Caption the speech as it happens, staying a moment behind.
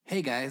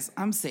Hey guys,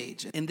 I'm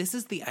Sage, and this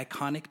is the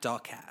Iconic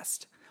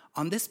Dollcast.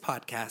 On this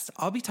podcast,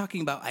 I'll be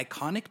talking about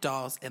iconic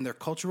dolls and their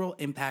cultural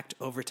impact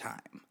over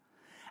time.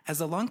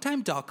 As a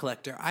longtime doll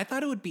collector, I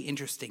thought it would be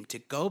interesting to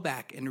go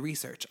back and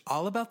research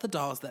all about the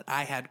dolls that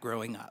I had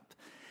growing up.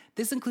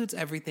 This includes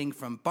everything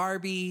from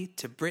Barbie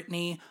to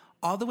Britney,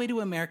 all the way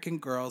to American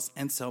Girls,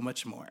 and so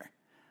much more.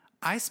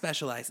 I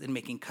specialize in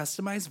making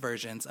customized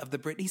versions of the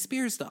Britney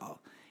Spears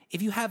doll.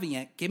 If you haven't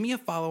yet, give me a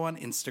follow on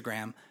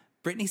Instagram,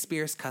 Britney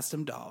Spears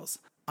Custom Dolls,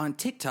 on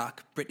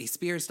TikTok, Britney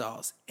Spears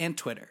Dolls, and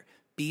Twitter,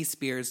 B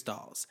Spears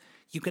Dolls.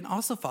 You can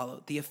also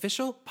follow the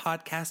official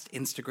podcast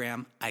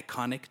Instagram,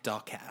 Iconic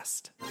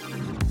Dollcast.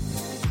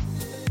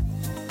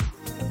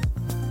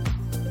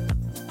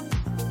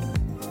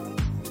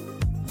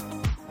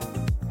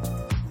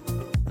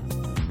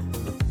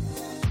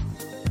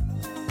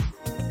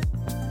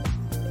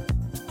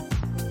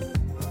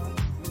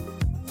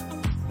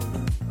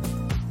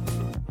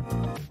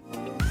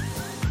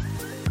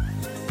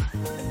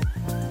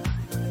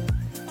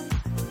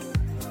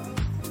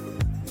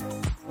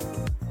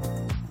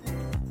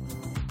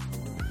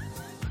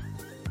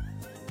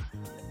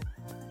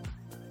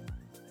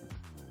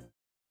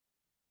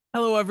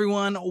 Hello,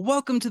 everyone.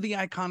 Welcome to the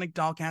Iconic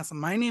Dollcast.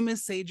 My name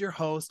is Sage, your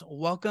host.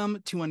 Welcome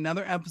to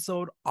another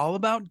episode all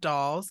about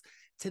dolls.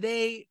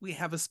 Today, we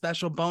have a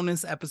special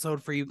bonus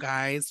episode for you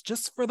guys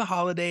just for the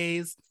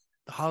holidays.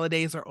 The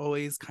holidays are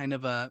always kind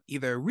of a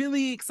either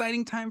really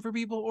exciting time for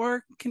people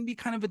or can be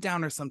kind of a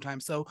downer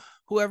sometimes. So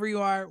whoever you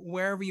are,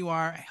 wherever you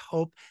are, I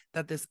hope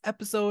that this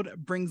episode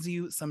brings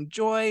you some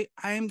joy.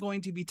 I am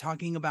going to be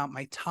talking about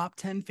my top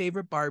 10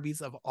 favorite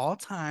Barbies of all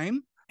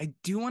time. I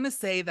do want to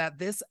say that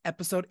this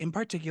episode in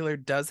particular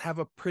does have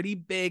a pretty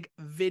big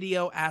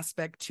video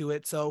aspect to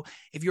it. So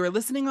if you are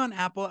listening on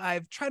Apple,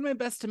 I've tried my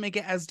best to make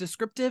it as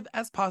descriptive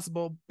as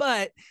possible.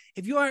 But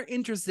if you are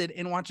interested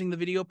in watching the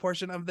video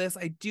portion of this,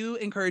 I do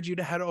encourage you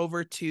to head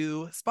over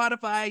to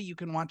Spotify. You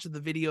can watch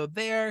the video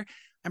there.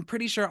 I'm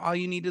pretty sure all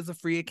you need is a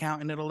free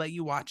account and it'll let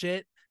you watch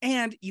it.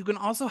 And you can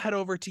also head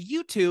over to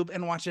YouTube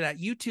and watch it at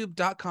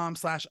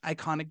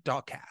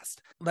youtube.com/iconicdollcast.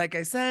 Like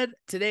I said,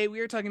 today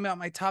we are talking about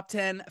my top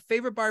 10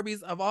 favorite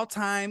Barbies of all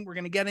time. We're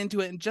going to get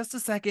into it in just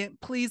a second.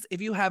 Please, if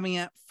you haven't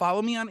yet,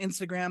 follow me on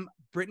Instagram,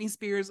 Britney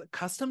Spears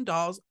Custom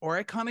Dolls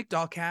or Iconic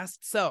Dollcast.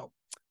 So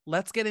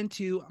let's get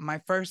into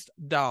my first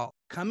doll.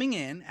 Coming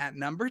in at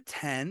number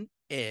 10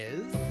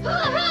 is...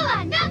 Hula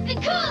hula,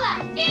 nothing cooler,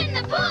 in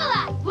the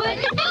poola,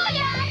 wouldn't fool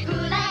ya.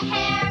 Hula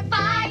hair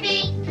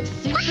Barbie,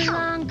 super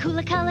long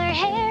cooler color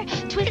hair,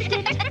 twist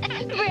it,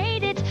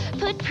 braid it,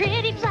 put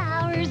pretty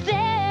flowers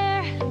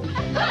there.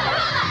 Hula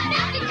hula,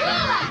 nothing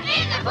cooler,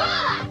 in the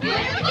poola,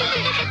 wouldn't fool ya.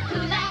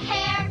 Hula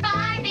hair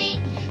Barbie.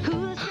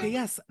 Okay,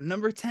 yes,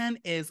 number 10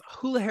 is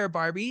Hula Hair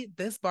Barbie.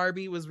 This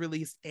Barbie was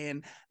released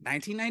in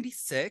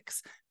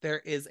 1996. There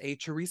is a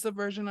Teresa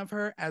version of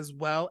her as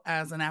well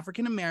as an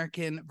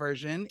African-American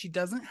version. She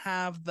doesn't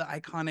have the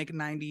iconic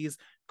 90s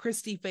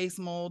Christy face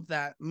mold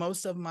that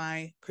most of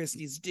my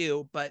Christies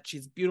do, but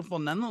she's beautiful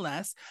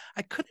nonetheless.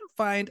 I couldn't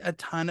find a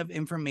ton of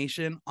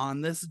information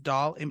on this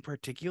doll in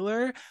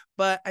particular,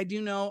 but I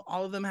do know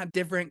all of them had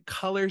different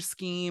color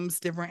schemes,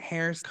 different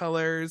hair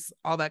colors,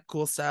 all that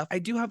cool stuff. I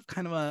do have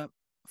kind of a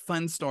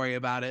fun story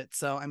about it.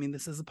 So, I mean,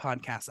 this is a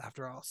podcast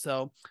after all.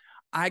 So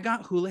I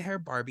got Hula Hair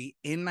Barbie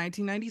in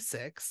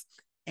 1996,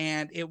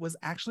 and it was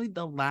actually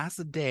the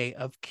last day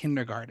of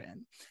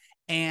kindergarten.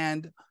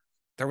 And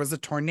there was a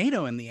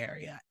tornado in the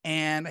area.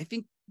 And I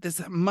think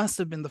this must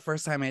have been the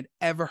first time I'd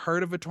ever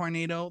heard of a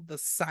tornado. The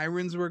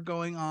sirens were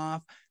going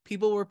off.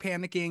 People were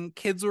panicking.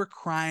 Kids were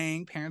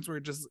crying. Parents were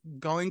just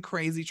going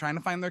crazy trying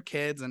to find their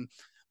kids. And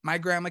my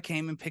grandma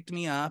came and picked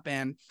me up.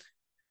 And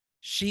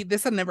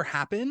this had never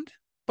happened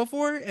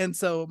before. And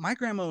so my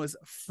grandma was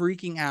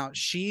freaking out.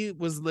 She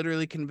was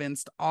literally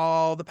convinced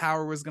all the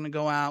power was going to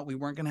go out. We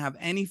weren't going to have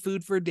any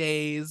food for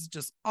days,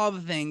 just all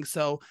the things.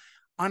 So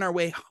on our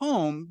way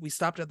home, we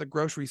stopped at the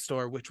grocery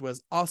store, which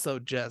was also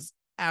just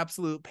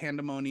absolute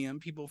pandemonium,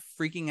 people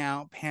freaking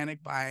out,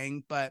 panic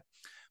buying. But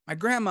my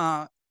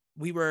grandma,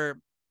 I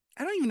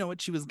don't even know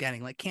what she was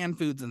getting, like canned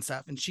foods and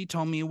stuff. And she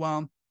told me,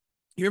 well,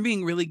 you're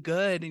being really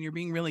good and you're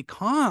being really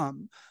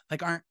calm.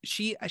 Like,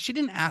 she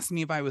didn't ask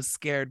me if I was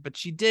scared, but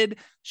she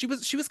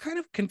was kind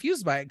of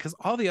confused by it because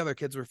all the other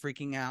kids were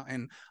freaking out,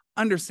 and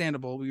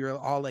understandable. We were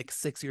all like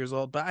 6 years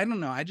old, but I don't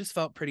know. I just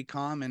felt pretty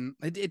calm and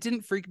it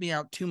didn't freak me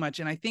out too much.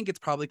 And I think it's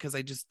probably because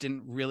I just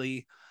didn't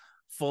really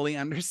fully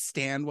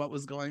understand what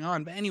was going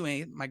on. But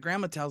anyway, my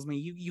grandma tells me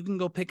you can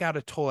go pick out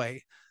a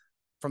toy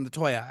from the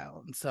toy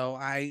aisle. And so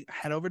I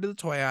head over to the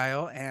toy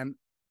aisle and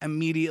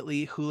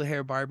immediately Hula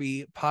Hair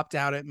Barbie popped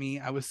out at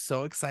me. I was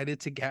so excited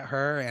to get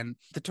her, and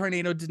the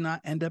tornado did not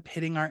end up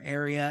hitting our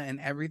area and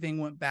everything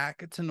went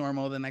back to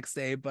normal the next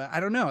day. But I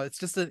don't know, it's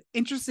just an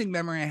interesting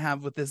memory I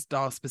have with this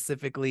doll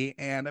specifically,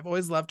 and I've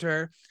always loved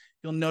her.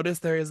 You'll notice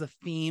there is a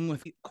theme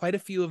with quite a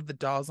few of the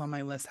dolls on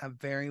my list have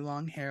very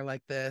long hair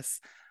like this.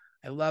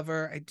 I love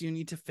her. I do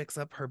need to fix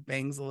up her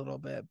bangs a little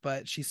bit,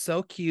 but she's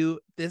so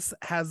cute. This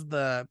has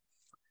the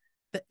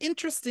The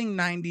interesting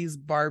 90s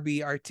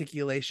Barbie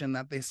articulation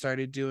that they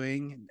started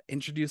doing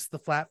introduced the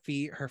flat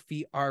feet. Her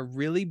feet are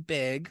really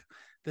big.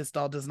 This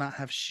doll does not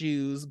have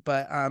shoes,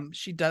 but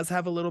she does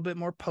have a little bit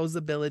more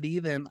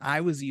posability than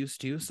I was used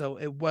to. So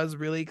it was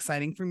really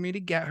exciting for me to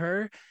get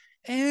her.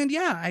 And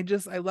yeah,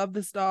 I love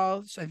this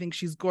doll. I think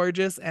she's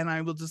gorgeous, and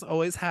I will just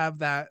always have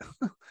that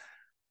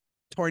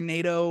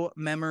tornado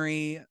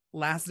memory,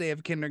 last day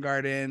of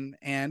kindergarten,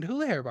 and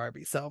hula hair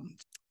Barbie. So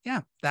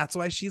yeah, that's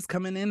why she's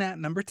coming in at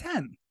number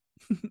 10.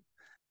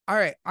 All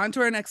right, on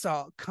to our next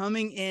doll.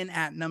 Coming in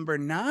at number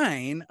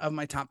 9 of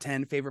my top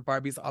 10 favorite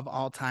Barbies of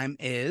all time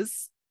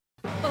is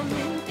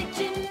Olympic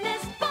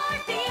gymnast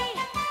Barbie,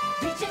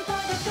 reaching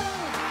for the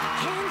gold.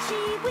 Can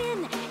she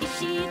win? Is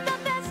she the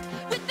best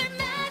with her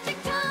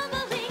magic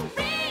tumbling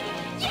ring?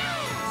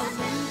 Yes!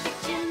 Olympic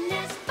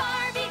gymnast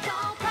Barbie,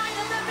 doll, pride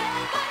of the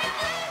red, white,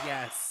 and blue.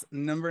 Yes,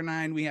 number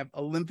 9, we have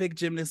Olympic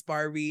gymnast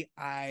Barbie.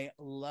 I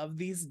love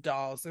these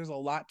dolls. There's a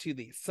lot to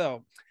these.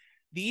 So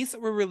these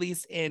were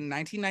released in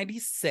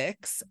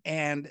 1996,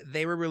 and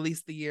they were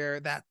released the year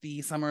that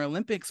the Summer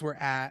Olympics were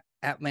at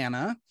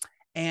Atlanta.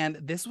 And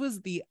this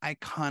was the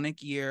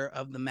iconic year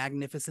of the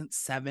Magnificent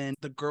Seven,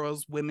 the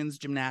girls' women's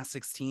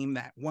gymnastics team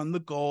that won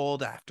the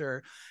gold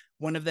after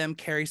one of them,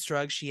 Carrie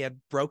Strug, she had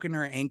broken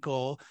her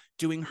ankle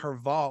doing her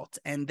vault,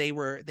 and they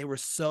were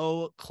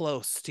so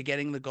close to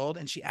getting the gold,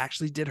 and she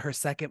actually did her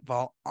second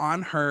vault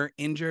on her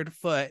injured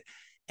foot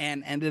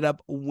and ended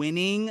up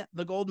winning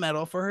the gold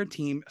medal for her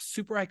team.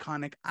 Super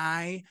iconic.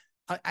 I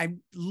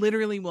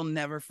literally will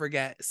never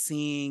forget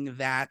seeing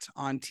that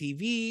on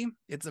TV.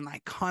 It's an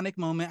iconic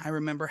moment. I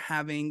remember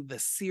having the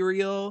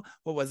cereal,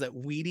 what was it,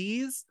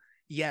 Wheaties?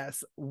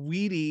 Yes,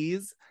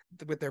 Wheaties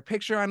with their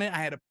picture on it. I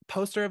had a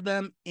poster of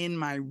them in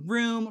my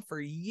room for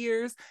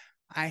years.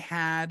 I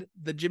had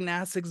the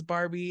gymnastics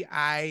Barbie.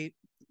 I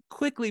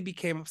quickly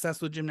became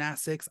obsessed with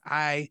gymnastics.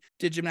 I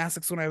did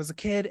gymnastics when I was a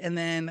kid, and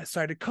then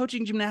started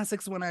coaching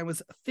gymnastics when I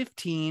was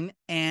 15.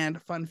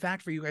 And fun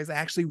fact for you guys, I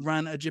actually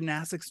run a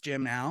gymnastics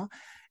gym now.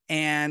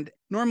 And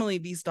normally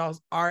these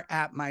dolls are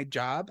at my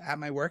job, at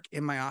my work,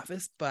 in my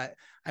office, but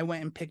I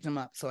went and picked them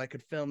up so I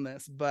could film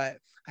this. But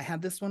I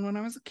had this one when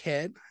I was a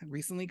kid. I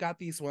recently got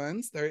these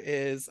ones. There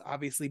is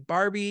obviously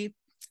Barbie,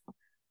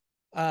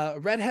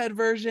 redhead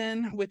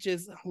version, which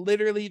is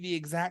literally the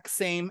exact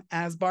same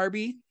as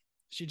Barbie.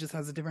 She just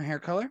has a different hair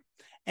color.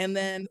 And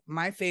then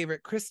my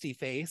favorite, Christy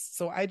face.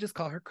 So I just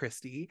call her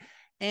Christy.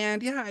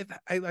 And yeah,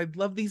 I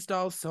love these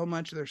dolls so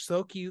much. They're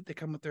so cute. They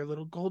come with their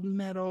little golden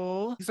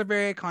medal. These are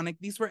very iconic.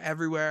 These were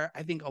everywhere.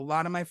 I think a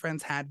lot of my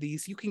friends had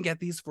these. You can get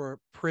these for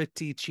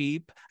pretty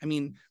cheap. I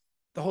mean,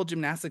 the whole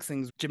gymnastics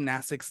things,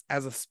 gymnastics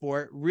as a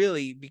sport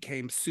really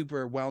became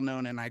super well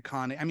known and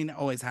iconic. I mean, it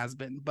always has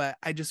been, but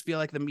I just feel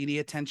like the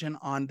media attention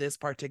on this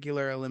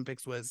particular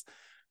Olympics was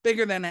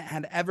bigger than it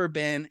had ever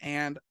been.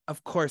 And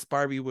of course,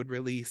 Barbie would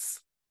release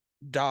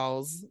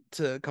dolls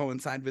to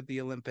coincide with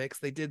the Olympics.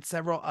 They did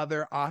several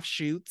other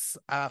offshoots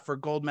for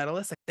gold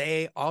medalists.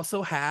 They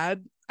also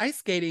had ice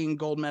skating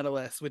gold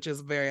medalists, which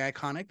is very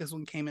iconic. This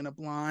one came in a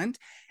blonde.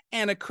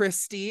 Anna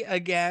Christie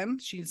again.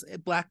 She's a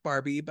Black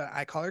Barbie, but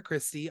I call her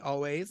Christie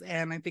always.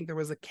 And I think there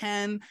was a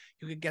Ken.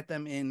 You could get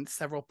them in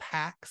several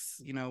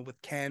packs, you know, with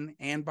Ken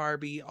and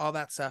Barbie, all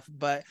that stuff.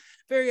 But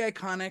very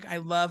iconic. I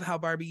love how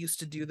Barbie used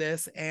to do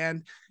this.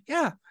 And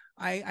yeah,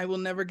 I will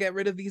never get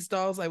rid of these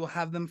dolls. I will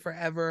have them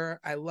forever.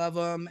 I love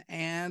them.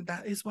 And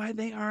that is why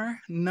they are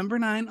number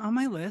 9 on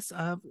my list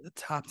of the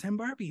top 10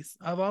 Barbies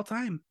of all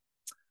time.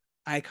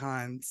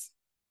 Icons.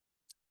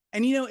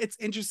 And you know, it's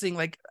interesting,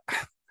 like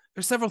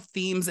there's several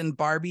themes in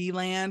Barbie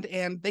land,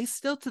 and they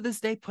still to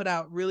this day put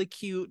out really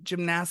cute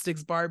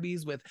gymnastics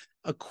Barbies with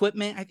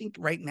equipment. I think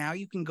right now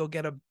you can go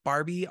get a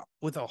Barbie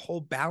with a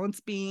whole balance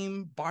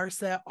beam, bar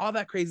set, all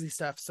that crazy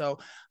stuff. So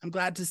I'm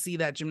glad to see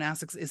that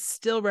gymnastics is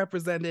still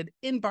represented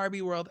in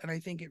Barbie world, and I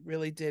think it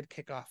really did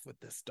kick off with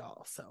this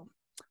doll. So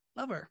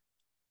love her.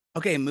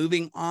 Okay,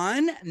 moving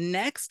on.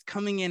 Next,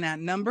 coming in at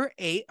number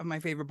 8 of my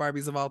favorite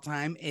Barbies of all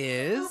time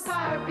is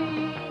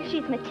Barbie.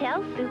 She's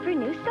Mattel's super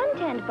new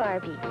suntanned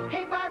Barbie.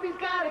 Hey, Barbie's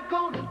got a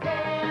golden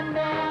tan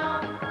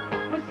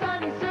now, with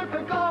sunny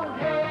super gold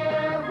hair.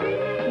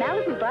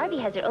 Malibu Barbie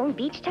has her own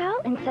beach towel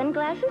and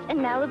sunglasses and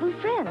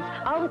Malibu friends,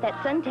 all with that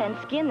suntan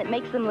skin that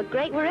makes them look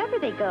great wherever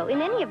they go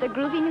in any of their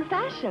groovy new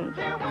fashions.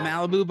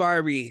 Malibu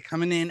Barbie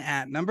coming in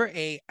at number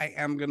 8. I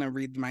am going to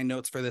read my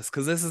notes for this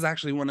because this is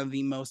actually one of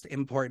the most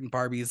important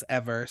Barbies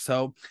ever.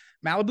 So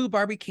Malibu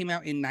Barbie came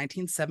out in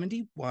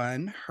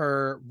 1971.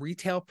 Her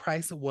retail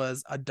price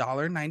was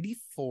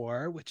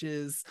 $1.94, which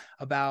is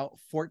about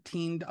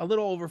a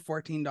little over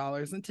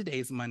 $14 in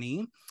today's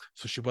money.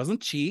 So she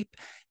wasn't cheap.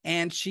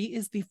 And she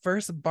is the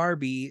first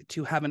Barbie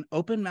to have an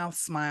open mouth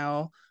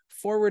smile,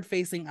 forward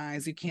facing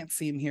eyes. You can't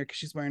see them here because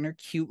she's wearing her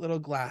cute little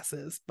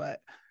glasses, but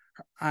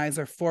her eyes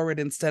are forward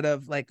instead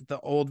of like the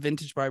old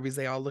vintage Barbies.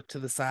 They all look to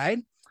the side.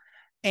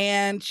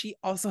 And she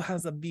also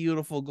has a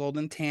beautiful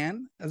golden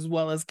tan, as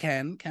well as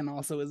Ken. Ken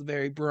also is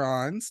very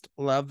bronzed.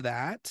 Love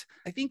that.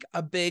 I think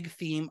a big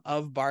theme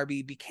of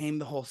Barbie became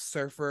the whole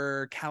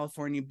surfer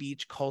California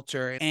beach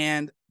culture.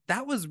 And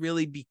that was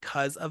really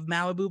because of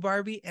Malibu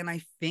Barbie. And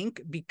I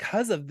think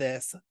because of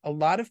this, a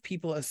lot of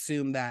people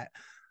assume that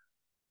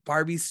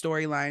Barbie's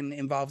storyline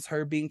involves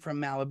her being from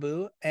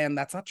Malibu, and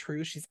that's not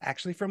true. She's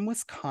actually from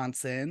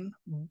Wisconsin,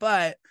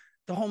 but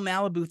the whole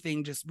Malibu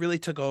thing just really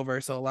took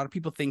over. So a lot of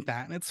people think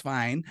that, and it's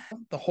fine.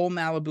 The whole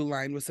Malibu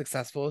line was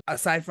successful.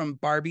 Aside from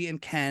Barbie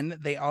and Ken,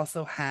 they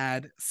also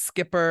had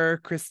Skipper,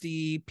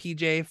 Christy,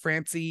 PJ,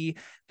 Francie.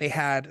 They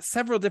had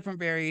several different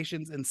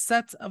variations and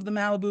sets of the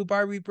Malibu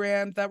Barbie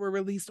brand that were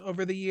released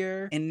over the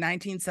year. In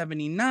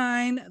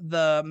 1979,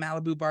 the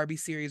Malibu Barbie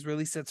series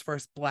released its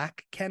first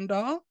black Ken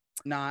doll.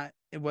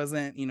 It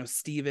wasn't,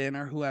 Steven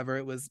or whoever.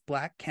 It was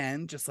Black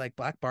Ken, just like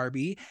Black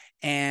Barbie.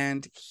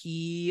 And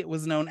he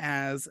was known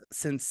as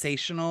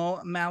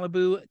Sensational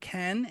Malibu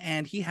Ken.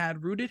 And he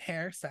had rooted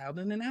hair styled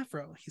in an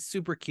afro. He's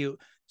super cute,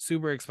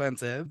 super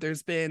expensive.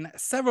 There's been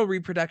several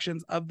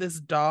reproductions of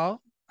this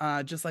doll.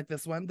 Just like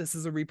this one. This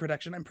is a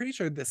reproduction. I'm pretty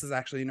sure this is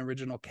actually an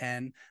original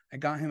Ken. I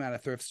got him at a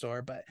thrift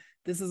store, but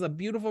this is a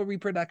beautiful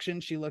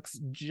reproduction. She looks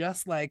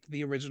just like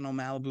the original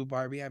Malibu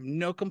Barbie. I have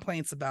no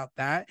complaints about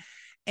that.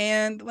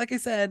 And like I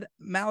said,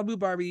 Malibu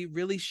Barbie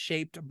really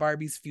shaped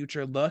Barbie's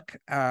future look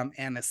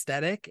and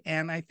aesthetic.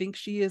 And I think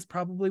she is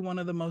probably one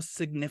of the most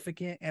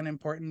significant and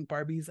important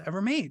Barbies ever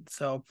made.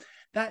 So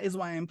that is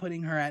why I'm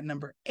putting her at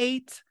number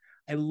 8.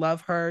 I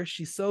love her.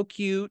 She's so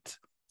cute.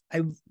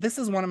 This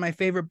is one of my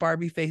favorite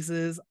Barbie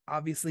faces.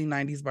 Obviously,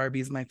 90s Barbie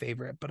is my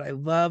favorite, but I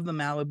love the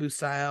Malibu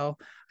style.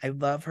 I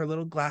love her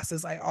little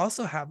glasses. I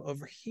also have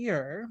over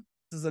here,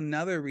 this is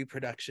another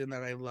reproduction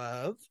that I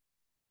love.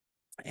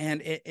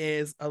 And it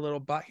is a little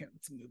box. Here,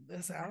 let's move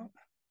this out.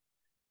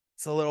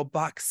 It's a little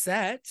box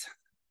set,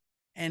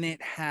 and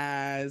it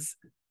has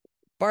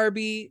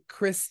Barbie,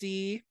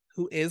 Christy,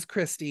 who is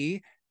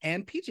Christy,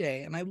 and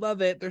PJ. And I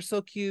love it. They're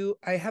so cute.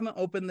 I haven't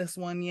opened this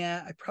one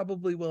yet. I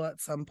probably will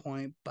at some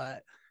point,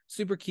 but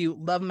super cute.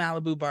 Love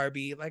Malibu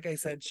Barbie. Like I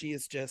said, she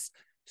is just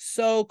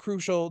so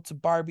crucial to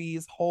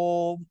Barbie's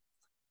whole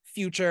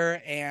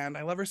future, and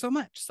I love her so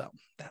much. So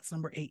that's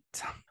number 8.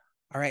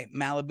 All right,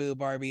 Malibu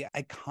Barbie,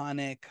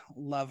 iconic,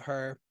 love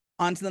her.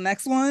 On to the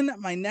next one.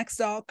 My next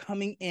doll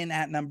coming in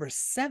at number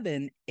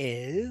 7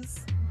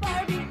 is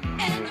Barbie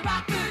and the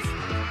Rockers.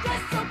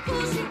 Dressed so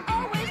cool, she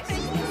always makes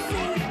me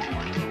sing.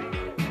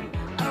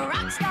 A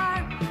rock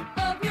star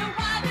of your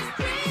wildest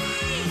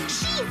dreams.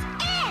 She's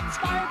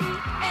it! Barbie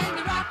and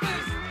the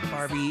Rockers.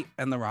 Barbie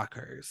and the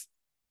Rockers.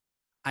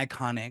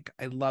 Iconic.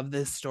 I love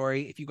this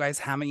story. If you guys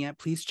haven't yet,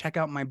 please check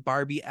out my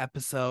Barbie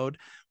episode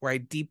where I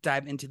deep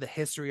dive into the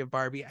history of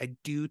Barbie. I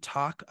do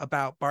talk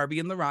about Barbie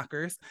and the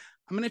Rockers.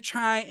 I'm going to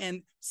try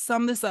and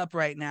sum this up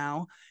right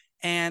now.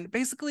 And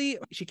basically,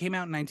 she came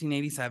out in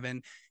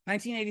 1987.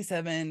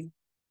 1987,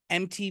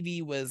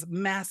 MTV was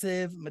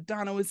massive.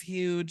 Madonna was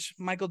huge.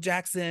 Michael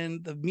Jackson,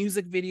 the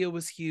music video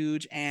was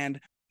huge. And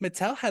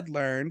Mattel had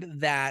learned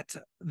that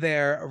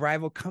their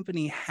rival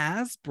company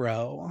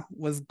Hasbro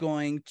was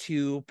going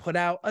to put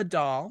out a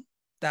doll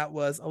that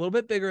was a little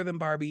bit bigger than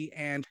Barbie,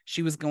 and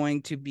she was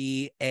going to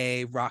be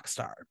a rock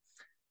star.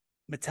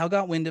 Mattel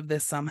got wind of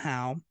this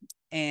somehow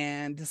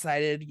and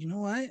decided, you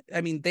know what?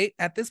 I mean,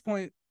 at this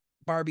point,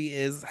 Barbie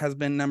has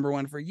been number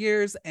 1 for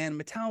years, and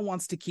Mattel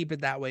wants to keep it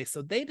that way.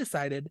 So they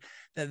decided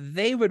that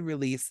they would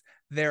release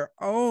their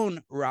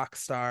own rock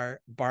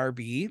star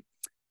Barbie.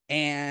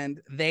 And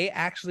they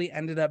actually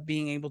ended up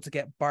being able to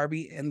get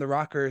Barbie and the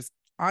Rockers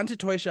onto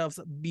toy shelves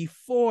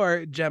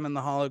before Gem and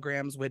the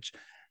Holograms, which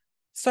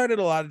started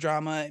a lot of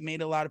drama. It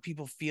made a lot of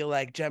people feel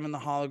like Gem and the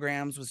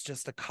Holograms was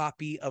just a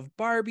copy of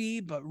Barbie,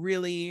 but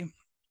really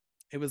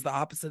it was the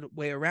opposite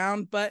way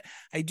around. But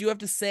I do have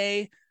to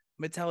say,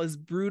 Mattel is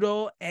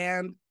brutal.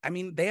 And I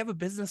mean, they have a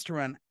business to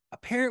run.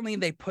 Apparently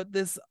they put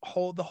the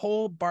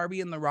whole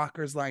Barbie and the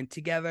Rockers line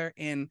together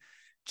in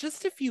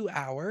just a few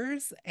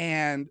hours,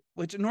 and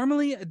which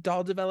normally a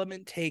doll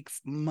development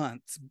takes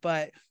months,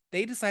 but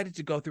they decided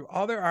to go through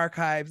all their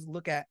archives,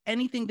 look at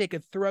anything they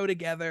could throw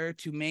together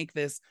to make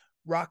this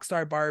rock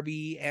star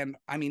Barbie. And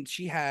I mean,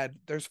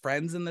 there's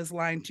friends in this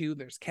line too,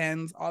 there's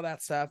Ken's, all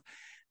that stuff.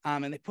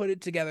 And they put it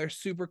together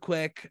super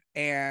quick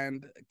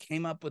and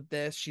came up with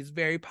this. She's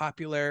very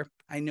popular.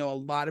 I know a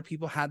lot of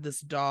people had this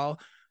doll.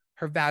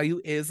 Her value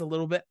is a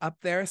little bit up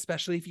there,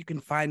 especially if you can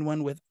find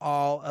one with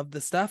all of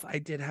the stuff. I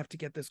did have to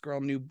get this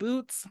girl new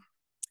boots. I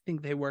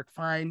think they work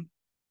fine.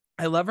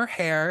 I love her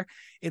hair.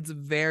 It's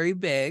very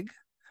big.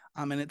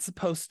 And it's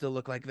supposed to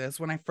look like this.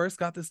 When I first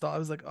got this doll, I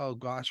was like, oh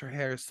gosh, her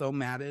hair is so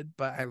matted.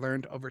 But I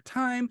learned over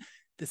time,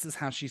 this is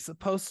how she's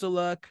supposed to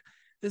look.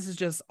 This is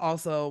just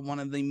also one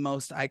of the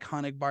most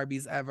iconic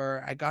Barbies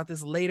ever. I got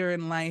this later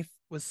in life,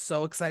 was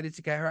so excited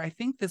to get her. I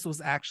think this was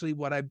actually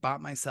what I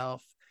bought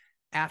myself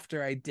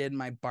after I did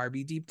my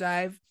Barbie deep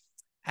dive.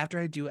 After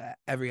I do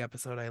every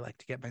episode, I like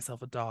to get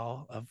myself a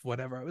doll of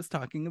whatever I was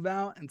talking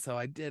about. And so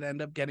I did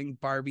end up getting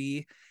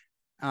Barbie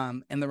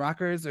and the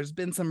Rockers. There's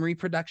been some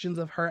reproductions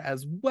of her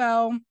as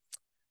well.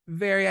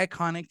 Very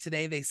iconic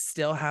today. They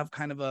still have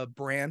kind of a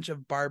branch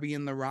of Barbie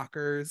and the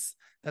Rockers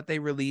that they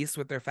release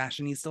with their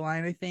fashionista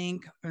line, I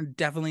think. They're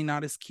definitely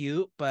not as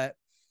cute, but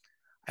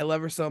I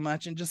love her so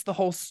much. And just the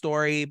whole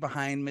story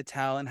behind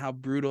Mattel and how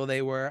brutal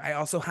they were. I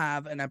also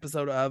have an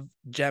episode of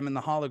Gem and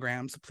the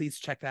Hologram, so please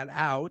check that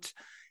out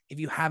if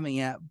you haven't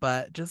yet.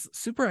 But just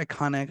super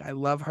iconic. I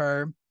love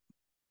her.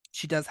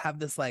 She does have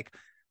this like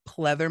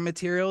pleather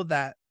material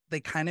that they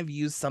kind of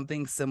use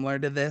something similar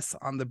to this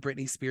on the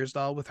Britney Spears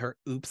doll with her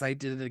Oops, I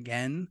Did It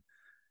Again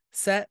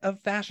set of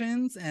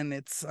fashions, and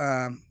it's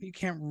you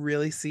can't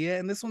really see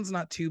it, and this one's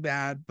not too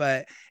bad,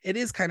 but it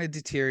is kind of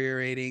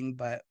deteriorating,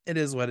 but it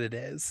is what it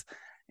is.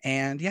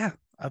 And yeah,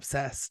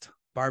 obsessed.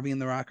 Barbie and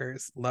the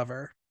Rockers, love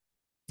her.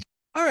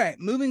 All right,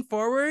 moving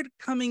forward,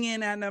 coming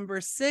in at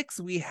number 6,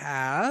 we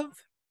have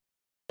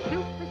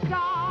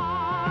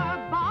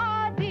Superstar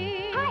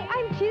Barbie. Hi,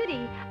 I'm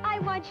Judy. I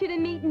want you to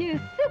meet new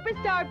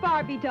Superstar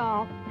Barbie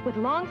doll. With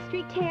long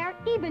streaked hair,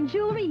 even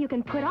jewelry you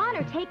can put on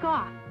or take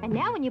off. And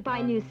now when you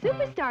buy new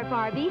Superstar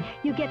Barbie,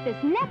 you get this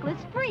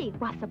necklace free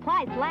while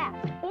supplies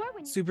last. Or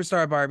when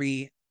Superstar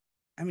Barbie.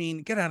 I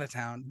mean, get out of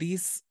town.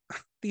 These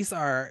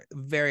are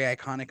very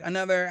iconic.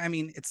 Another, I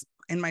mean, it's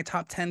in my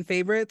top 10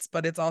 favorites,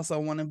 but it's also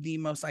one of the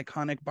most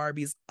iconic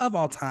Barbies of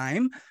all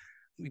time.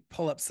 Let me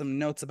pull up some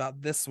notes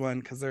about this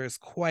one because there's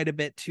quite a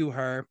bit to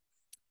her.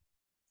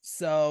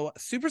 So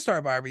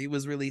Superstar Barbie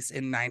was released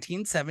in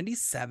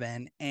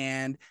 1977,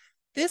 and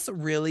this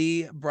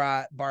really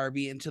brought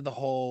Barbie into the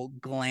whole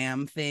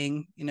glam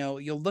thing. You know,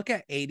 you'll look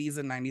at 80s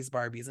and 90s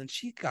Barbies, and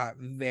she got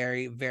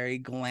very, very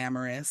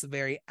glamorous,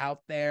 very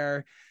out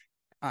there,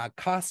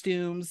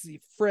 costumes,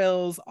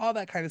 frills, all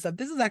that kind of stuff.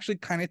 This is actually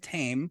kind of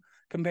tame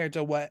compared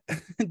to what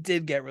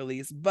did get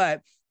released,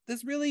 but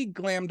this really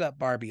glammed up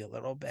Barbie a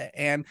little bit.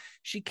 And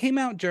she came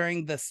out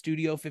during the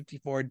Studio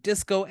 54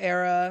 disco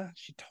era.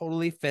 She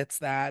totally fits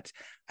that.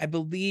 I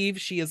believe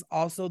she is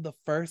also the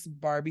first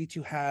Barbie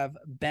to have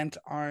bent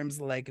arms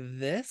like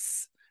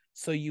this,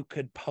 so you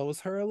could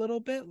pose her a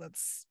little bit.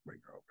 Let's bring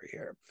her over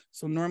here.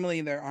 So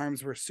normally their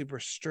arms were super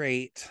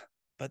straight,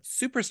 but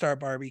Superstar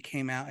Barbie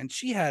came out and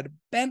she had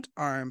bent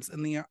arms,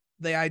 and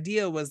the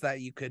idea was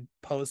that you could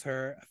pose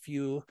her a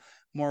few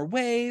more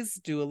ways,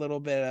 do a little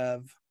bit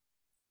of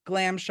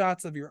glam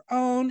shots of your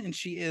own, and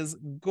she is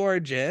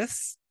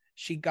gorgeous.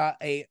 She got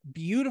a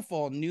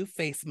beautiful new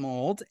face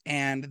mold,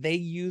 and they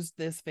used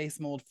this face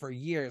mold for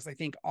years. I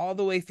think all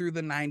the way through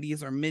the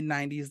 90s or mid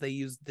 90s, they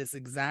used this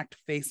exact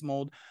face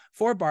mold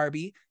for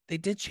Barbie. They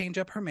did change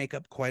up her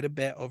makeup quite a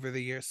bit over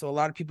the years, so a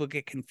lot of people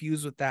get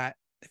confused with that.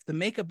 If the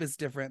makeup is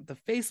different, the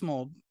face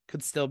mold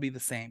could still be the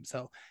same.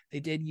 So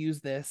they did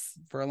use this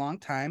for a long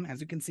time.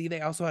 As you can see,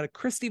 they also had a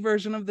Christy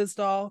version of this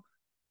doll.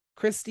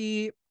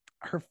 Christy,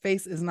 her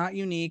face is not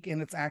unique,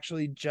 and it's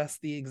actually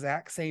just the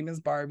exact same as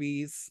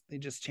Barbie's. They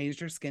just changed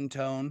her skin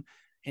tone.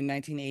 In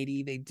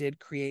 1980, they did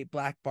create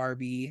Black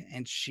Barbie,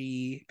 and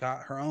she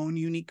got her own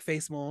unique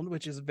face mold,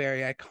 which is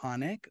very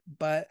iconic.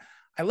 But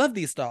I love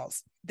these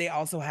dolls. They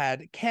also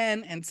had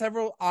Ken and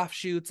several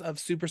offshoots of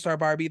Superstar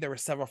Barbie. There were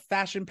several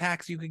fashion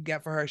packs you could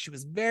get for her. She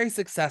was very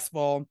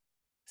successful.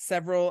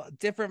 Several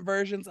different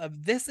versions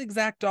of this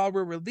exact doll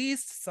were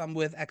released, some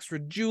with extra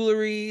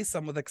jewelry,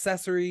 some with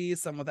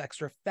accessories, some with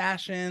extra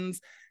fashions.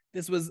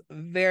 This was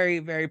very,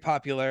 very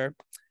popular.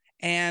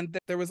 And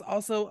there was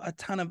also a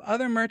ton of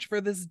other merch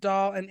for this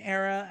doll and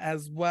era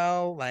as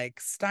well, like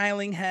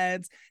styling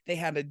heads. They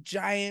had a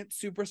giant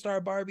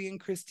Superstar Barbie and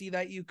Christy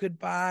that you could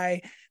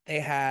buy. They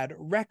had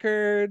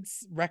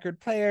records, record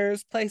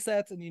players, play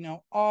sets, and, you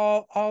know,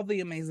 all the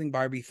amazing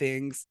Barbie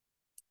things.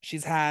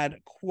 She's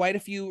had quite a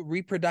few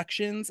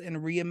reproductions and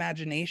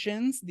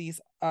reimaginations. These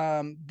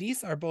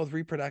are both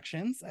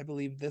reproductions. I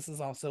believe this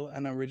is also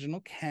an original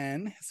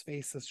Ken. His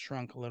face has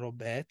shrunk a little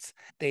bit.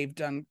 They've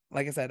done,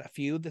 like I said, a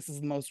few. This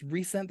is the most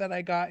recent that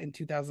I got in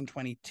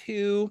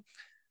 2022.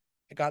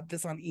 I got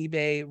this on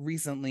eBay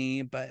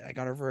recently, but I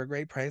got her for a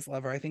great price.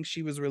 Love her. I think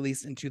she was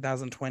released in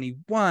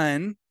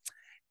 2021.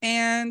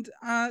 And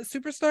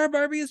Superstar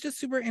Barbie is just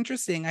super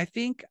interesting. I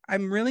think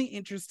I'm really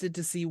interested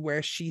to see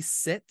where she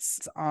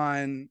sits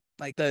on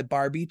like the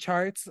Barbie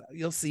charts.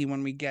 You'll see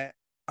when we get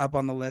up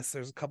on the list,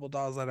 there's a couple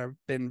dolls that have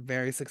been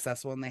very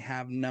successful and they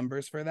have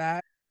numbers for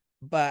that.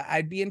 But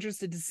I'd be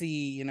interested to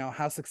see, you know,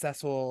 how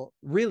successful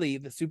really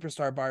the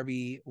Superstar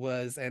Barbie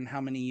was and how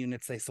many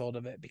units they sold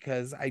of it,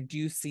 because I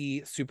do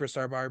see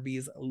Superstar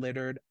Barbies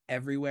littered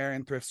everywhere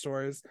in thrift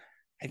stores.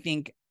 I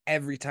think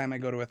every time I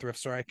go to a thrift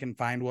store, I can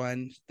find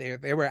one.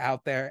 They were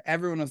out there.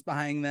 Everyone was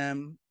buying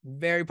them.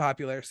 Very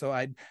popular. So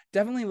I'd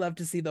definitely love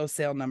to see those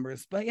sale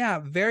numbers. But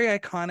yeah, very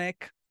iconic.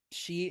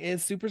 She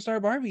is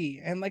Superstar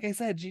Barbie. And like I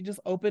said, she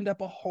just opened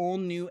up a whole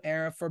new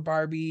era for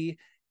Barbie,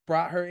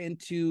 brought her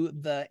into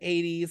the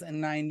 80s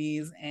and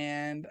 90s.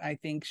 And I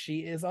think she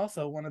is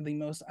also one of the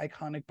most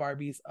iconic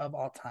Barbies of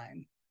all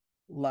time.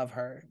 Love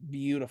her.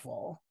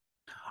 Beautiful.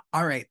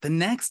 All right, the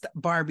next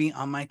Barbie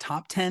on my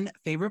top 10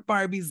 favorite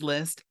Barbies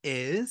list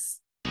is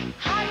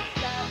Hot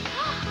stuff.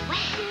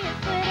 Glitter,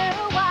 glitter,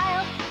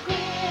 wild.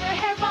 Glitter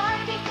hair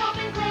Barbie, top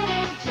and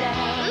glitter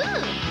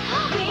gel.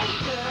 Sweet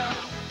girl,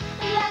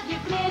 love your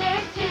glitter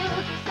too.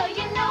 So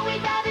you know we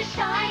gotta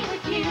shine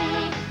with you.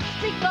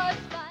 Street boys,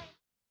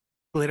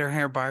 Glitter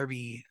Hair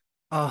Barbie.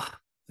 Oh,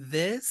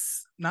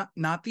 This,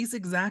 not these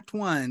exact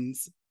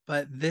ones,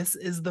 but this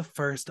is the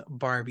first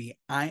Barbie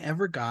I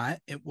ever got.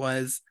 It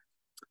was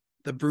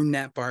the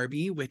brunette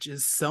Barbie, which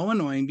is so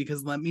annoying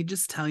because let me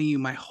just tell you,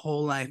 my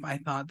whole life I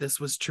thought this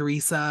was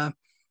Teresa.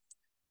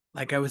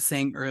 Like I was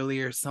saying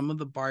earlier, some of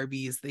the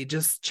Barbies, they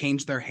just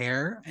change their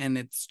hair and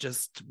it's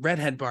just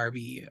redhead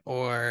Barbie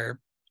or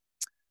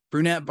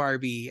brunette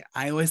Barbie.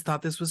 I always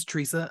thought this was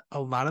Teresa.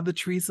 A lot of the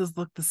Teresas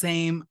look the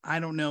same. I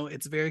don't know.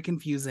 It's very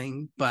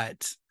confusing,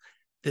 but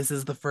this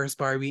is the first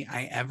Barbie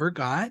I ever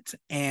got.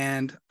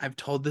 And I've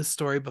told this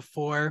story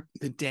before.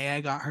 The day I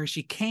got her,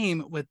 she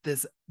came with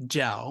this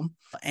gel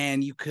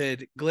and you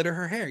could glitter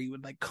her hair. You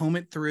would like comb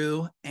it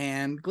through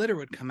and glitter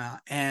would come out.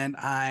 And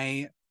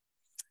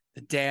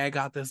the day I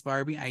got this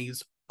Barbie, I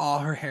used all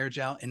her hair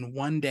gel in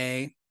one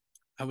day.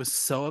 I was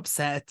so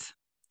upset.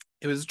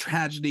 It was a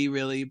tragedy,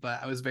 really,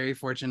 but I was very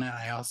fortunate.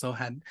 I also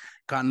had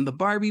gotten the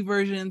Barbie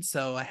version,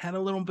 so I had a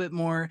little bit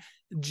more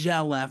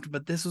gel left,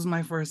 but this was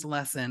my first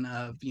lesson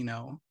of,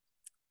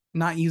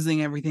 not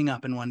using everything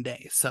up in one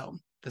day. So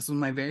this was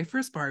my very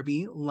first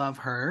Barbie. Love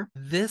her.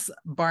 This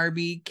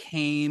Barbie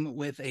came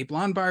with a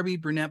blonde Barbie,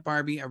 brunette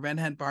Barbie, a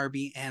redhead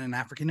Barbie, and an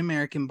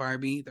African-American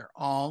Barbie. They're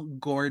all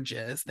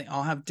gorgeous. They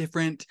all have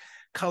different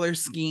color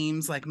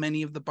schemes like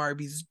many of the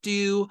Barbies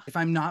do. If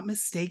I'm not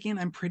mistaken,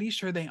 I'm pretty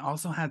sure they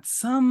also had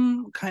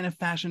some kind of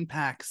fashion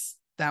packs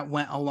that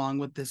went along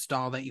with this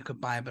doll that you could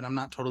buy, but I'm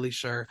not totally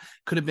sure.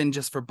 Could have been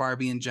just for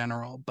Barbie in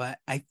general, but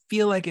I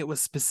feel like it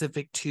was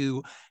specific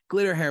to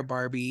glitter hair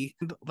Barbie.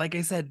 Like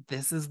I said,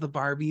 this is the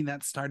Barbie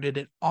that started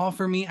it all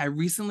for me. I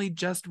recently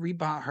just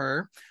rebought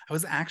her. I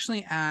was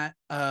actually at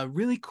a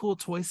really cool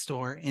toy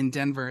store in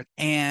Denver,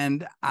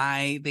 and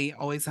they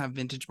always have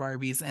vintage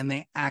Barbies, and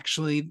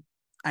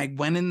I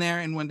went in there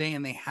and one day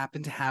and they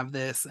happened to have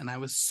this, and I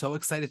was so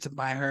excited to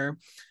buy her.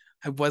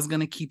 I was going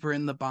to keep her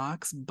in the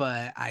box,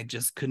 but I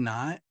just could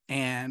not.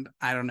 And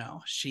I don't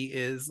know. She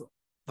is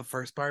the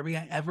first Barbie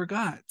I ever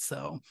got.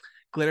 So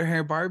Glitter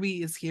Hair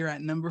Barbie is here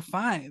at number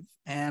 5,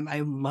 and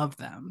I love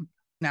them.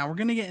 Now we're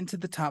going to get into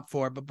the top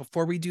 4, but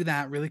before we do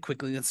that, really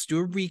quickly, let's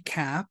do a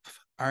recap.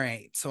 All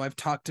right. So I've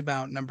talked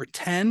about number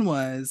 10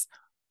 was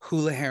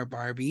Hula Hair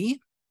Barbie.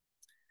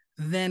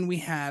 Then we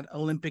had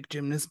Olympic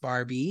Gymnast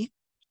Barbie,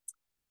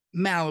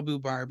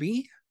 Malibu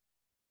Barbie,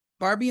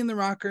 Barbie and the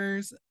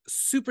Rockers,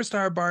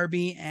 Superstar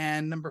Barbie,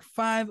 and number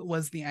 5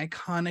 was the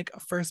iconic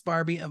first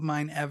Barbie of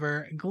mine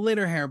ever,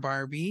 Glitter Hair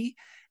Barbie.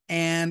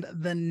 And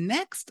the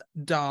next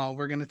doll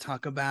we're going to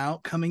talk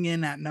about coming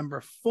in at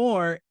number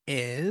 4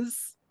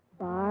 is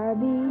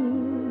Barbie,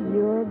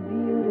 you're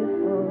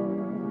beautiful.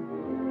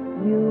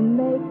 You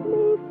make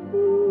me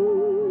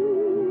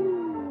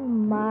feel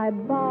my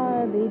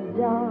Barbie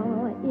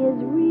doll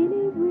is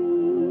really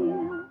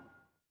real.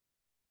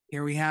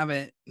 Here we have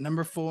it.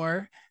 Number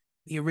 4,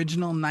 the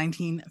original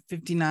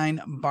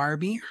 1959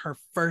 Barbie, her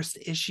first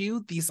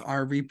issue. These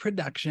are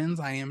reproductions.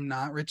 I am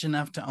not rich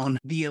enough to own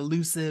the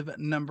elusive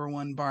number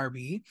 1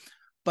 Barbie,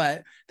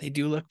 but they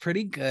do look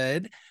pretty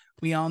good.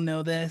 We all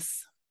know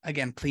this.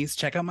 Again, please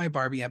check out my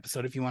Barbie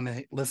episode if you want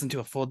to listen to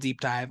a full deep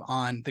dive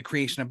on the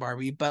creation of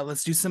Barbie, but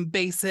let's do some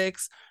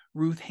basics.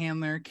 Ruth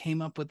Handler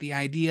came up with the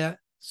idea.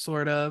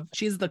 Sort of.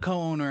 She's the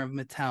co-owner of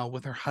Mattel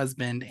with her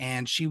husband,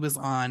 and she was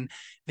on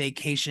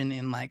vacation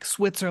in like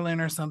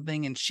Switzerland or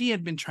something, and she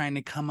had been trying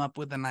to come up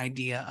with an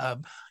idea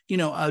of,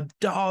 a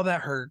doll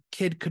that her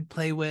kid could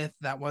play with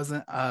that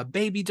wasn't a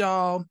baby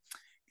doll.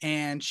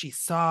 And she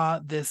saw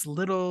this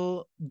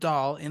little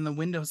doll in the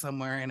window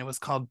somewhere, and it was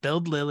called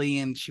Build Lily,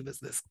 and she was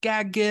this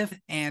gag gift,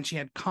 and she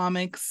had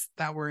comics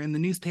that were in the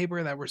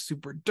newspaper that were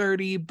super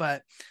dirty.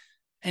 But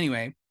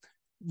anyway,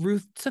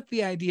 Ruth took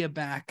the idea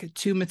back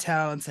to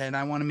Mattel and said,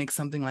 I want to make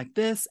something like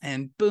this.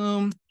 And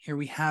boom, here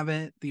we have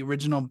it. The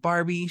original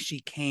Barbie. She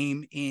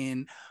came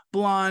in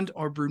blonde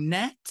or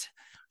brunette.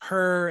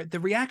 The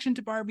reaction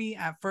to Barbie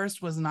at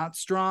first was not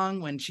strong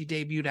when she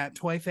debuted at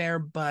Toy Fair,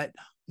 but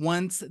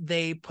once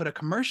they put a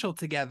commercial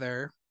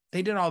together,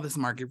 they did all this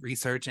market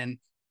research, and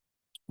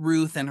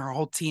Ruth and her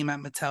whole team at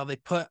Mattel, they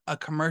put a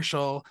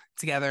commercial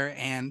together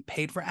and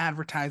paid for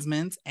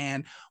advertisements.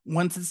 And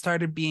once it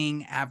started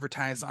being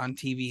advertised on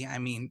TV, I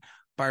mean,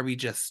 Barbie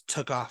just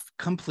took off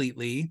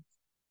completely.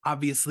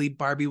 Obviously,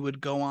 Barbie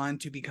would go on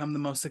to become the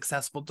most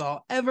successful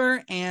doll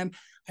ever, and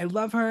I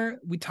love her.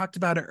 We talked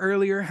about it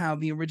earlier, how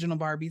the original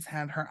Barbies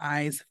had her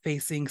eyes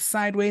facing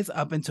sideways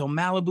up until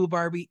Malibu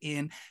Barbie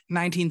in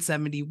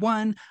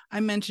 1971. I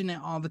mention it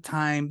all the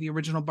time. The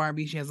original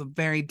Barbie, she has a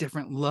very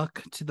different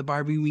look to the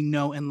Barbie we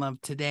know and love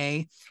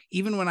today.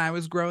 Even when I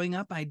was growing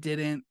up, I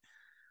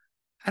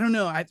don't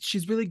know.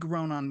 She's really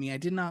grown on me. I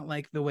did not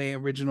like the way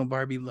original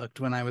Barbie looked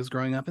when I was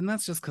growing up. And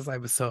that's just because I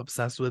was so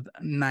obsessed with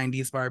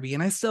 90s Barbie.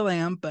 And I still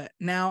am. But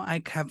now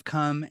I have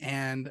come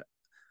and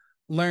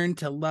learned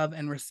to love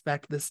and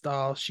respect this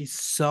doll. She's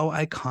so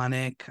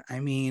iconic. I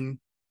mean,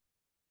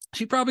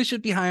 she probably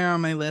should be higher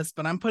on my list,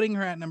 but I'm putting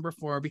her at number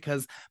 4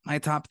 because my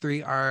top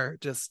 3 are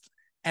just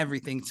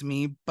everything to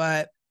me.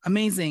 But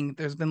Amazing.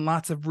 There's been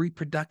lots of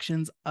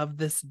reproductions of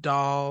this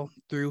doll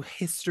through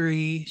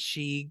history.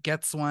 She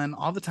gets one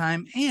all the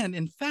time. And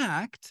in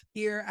fact,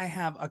 here I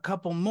have a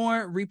couple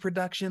more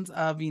reproductions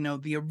of,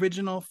 the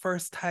original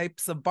first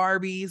types of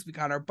Barbies. We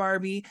got our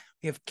Barbie.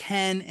 We have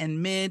Ken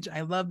and Midge.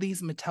 I love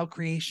these. Mattel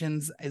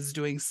Creations is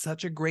doing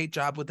such a great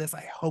job with this.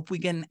 I hope we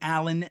get an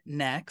Alan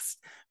next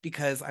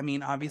because,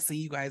 obviously,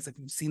 you guys, if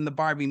you've seen the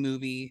Barbie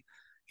movie,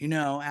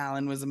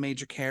 Alan was a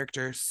major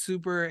character.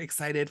 Super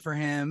excited for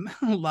him.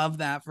 Love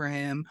that for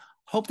him.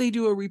 Hope they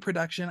do a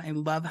reproduction. I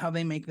love how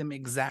they make them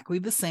exactly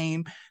the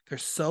same. They're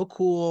so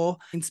cool.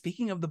 And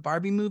speaking of the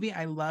Barbie movie,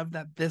 I love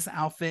that this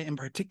outfit in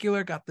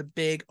particular got the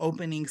big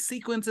opening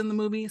sequence in the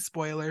movie.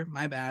 Spoiler,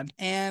 my bad.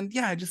 And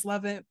yeah, I just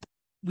love it.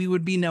 We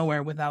would be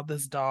nowhere without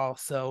this doll.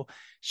 So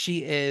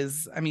she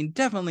is,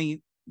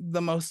 definitely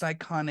the most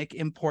iconic,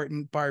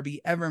 important Barbie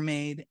ever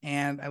made.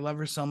 And I love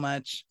her so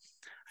much.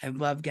 I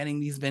love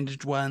getting these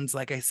vintage ones.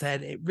 Like I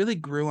said, it really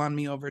grew on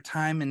me over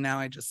time, and now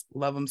I just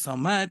love them so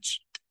much.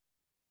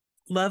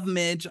 Love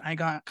Midge. I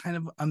got kind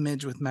of a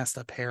Midge with messed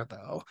up hair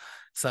though,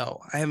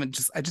 so I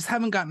just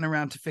haven't gotten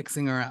around to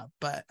fixing her up.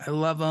 But I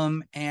love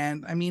them,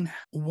 and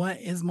what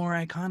is more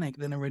iconic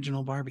than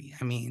original Barbie?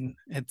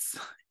 It's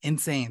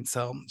insane.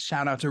 So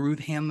shout out to Ruth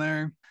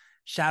Handler.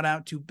 Shout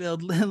out to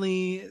Build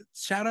Lily.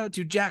 Shout out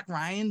to Jack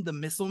Ryan, the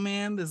Missile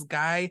Man, this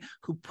guy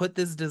who put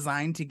this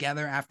design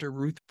together after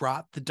Ruth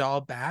brought the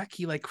doll back.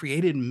 He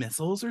created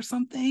missiles or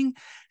something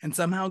and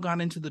somehow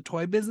got into the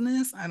toy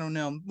business. I don't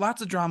know.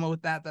 Lots of drama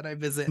with that I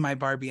visit in my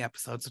Barbie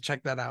episode. So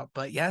check that out.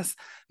 But yes,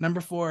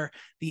 number 4,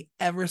 the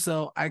ever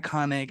so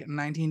iconic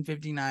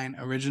 1959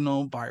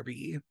 original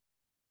Barbie.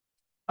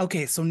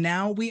 Okay, so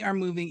now we are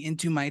moving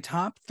into my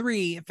top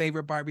 3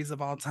 favorite Barbies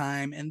of all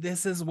time. And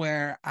this is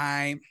where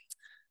it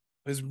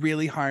was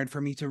really hard for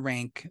me to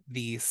rank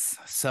these.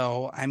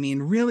 So,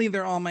 really,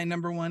 they're all my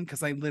number 1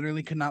 because I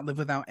literally could not live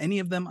without any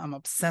of them. I'm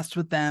obsessed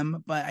with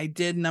them, but I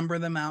did number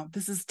them out.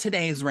 This is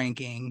today's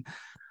ranking.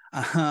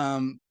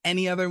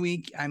 Any other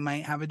week, I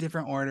might have a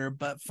different order,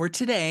 but for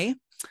today,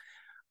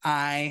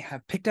 I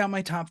have picked out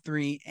my top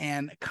 3,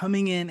 and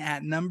coming in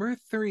at number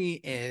 3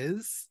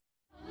 is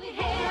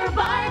Hair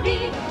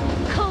Barbie,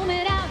 comb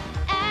it out,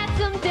 add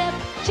some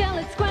depth, gel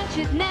it, scrunch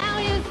it, now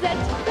use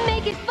that,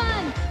 make it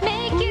fun,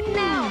 make it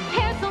now,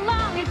 hair so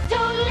long, it's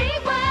totally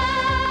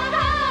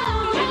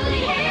wow, totally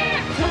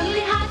hair,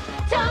 totally hot,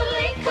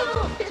 totally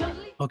cool,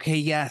 totally. Okay,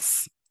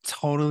 yes,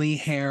 Totally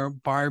Hair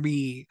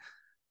Barbie.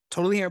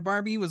 Totally Hair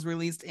Barbie was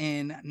released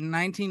in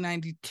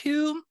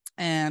 1992,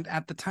 and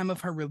at the time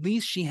of her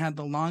release, she had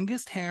the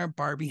longest hair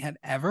Barbie had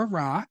ever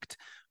rocked,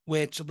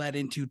 which led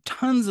into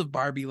tons of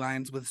Barbie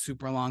lines with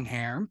super long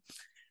hair.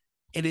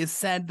 It is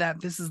said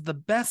that this is the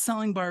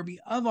best-selling Barbie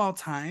of all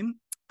time,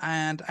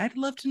 and I'd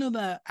love to know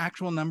the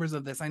actual numbers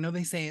of this. I know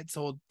they say it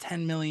sold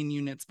 10 million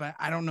units, but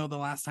I don't know the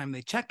last time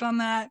they checked on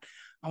that.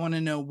 I want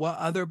to know what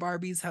other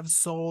Barbies have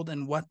sold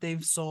and what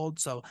they've sold.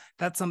 So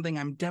that's something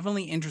I'm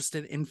definitely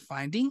interested in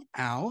finding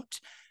out.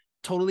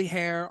 Totally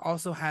Hair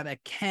also had a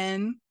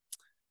Ken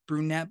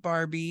brunette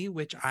Barbie,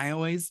 which I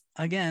always,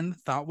 again,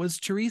 thought was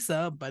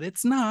Teresa, but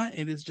it's not.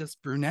 It is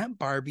just brunette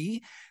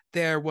Barbie.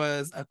 There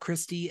was a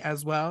Christy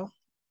as well,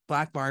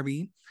 Black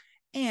Barbie,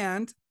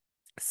 and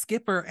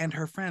Skipper and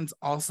her friends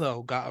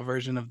also got a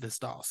version of this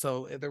doll.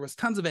 So there was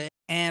tons of it.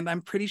 And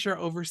I'm pretty sure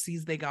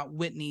overseas they got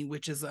Whitney,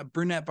 which is a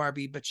brunette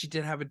Barbie, but she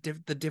did have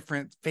the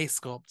different face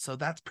sculpt. So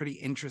that's pretty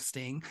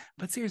interesting.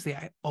 But seriously,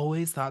 I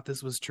always thought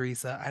this was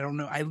Teresa. I don't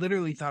know. I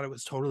literally thought it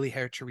was Totally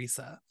Hair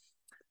Teresa.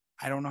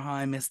 I don't know how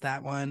I missed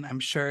that one. I'm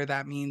sure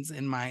that means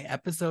in my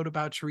episode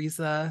about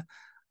Teresa,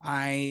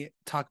 I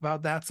talk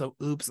about that. So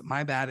oops,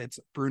 my bad. It's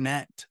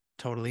brunette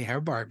Totally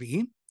Hair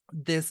Barbie.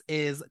 This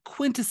is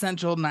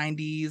quintessential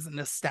 90s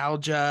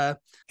nostalgia,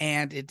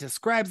 and it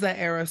describes that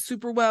era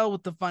super well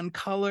with the fun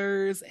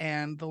colors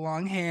and the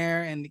long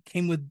hair, and it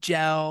came with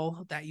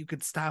gel that you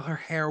could style her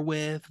hair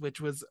with, which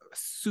was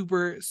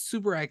super,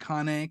 super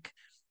iconic.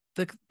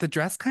 The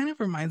dress kind of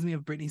reminds me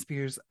of Britney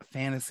Spears'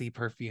 Fantasy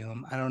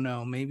perfume. I don't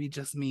know, maybe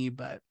just me,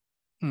 but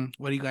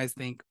what do you guys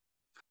think?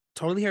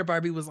 Totally Hair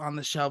Barbie was on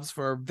the shelves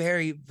for a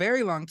very,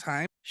 very long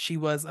time. She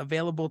was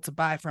available to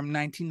buy from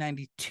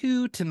 1992 to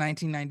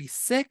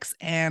 1996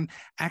 and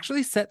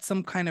actually set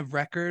some kind of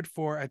record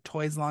for a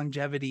toy's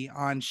longevity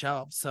on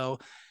shelves. So,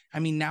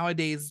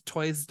 nowadays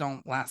toys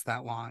don't last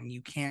that long.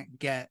 You can't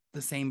get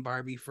the same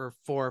Barbie for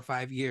 4 or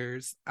 5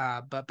 years.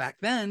 But back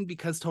then,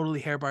 because Totally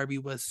Hair Barbie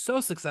was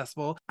so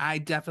successful, I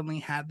definitely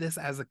had this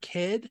as a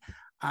kid.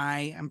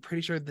 I am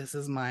pretty sure this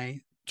is my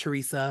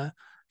Teresa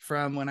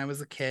from when I was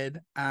a kid.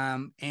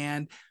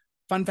 And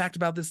fun fact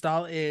about this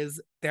doll is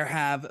there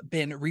have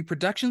been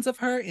reproductions of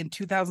her. In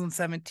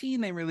 2017,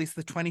 they released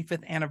the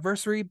 25th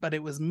anniversary, but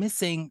it was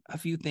missing a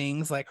few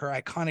things like her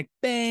iconic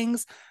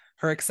bangs,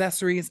 her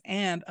accessories,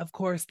 and of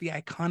course, the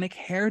iconic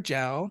hair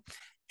gel.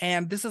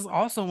 And this is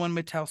also when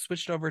Mattel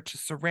switched over to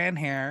saran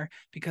hair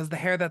because the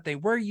hair that they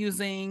were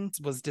using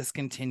was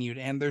discontinued.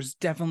 And there's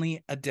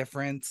definitely a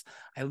difference.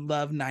 I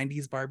love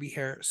 90s Barbie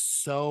hair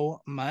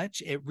so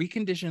much. It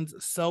reconditions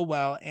so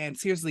well. And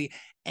seriously,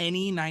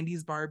 any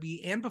 90s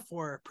Barbie and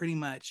before, pretty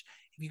much,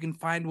 if you can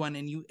find one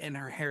and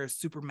her hair is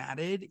super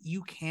matted,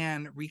 you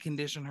can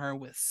recondition her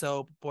with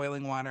soap,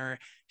 boiling water,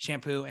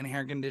 shampoo, and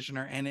hair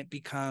conditioner, and it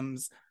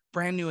becomes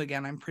brand new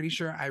again. I'm pretty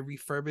sure I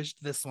refurbished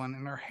this one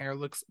and her hair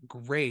looks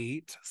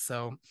great.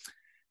 So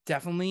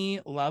definitely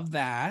love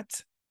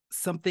that.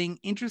 Something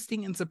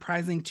interesting and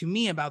surprising to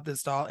me about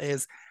this doll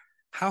is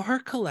how her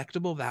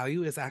collectible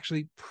value is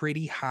actually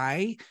pretty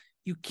high.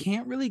 You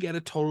can't really get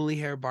a totally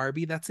hair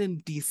Barbie that's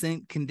in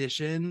decent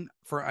condition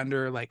for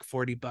under like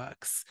 40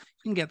 bucks.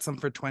 You can get some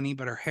for 20,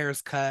 but her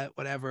hair's cut,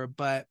 whatever.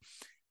 But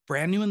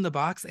brand new in the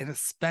box, and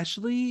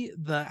especially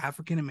the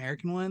African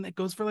American one, that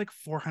goes for like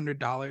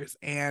 $400.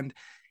 And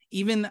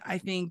even I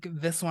think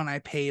this one I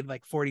paid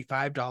like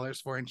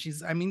 $45 for.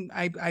 And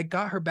I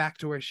got her back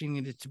to where she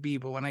needed to be.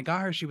 But when I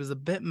got her, she was a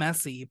bit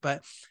messy.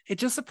 But it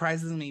just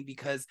surprises me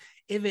because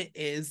if it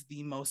is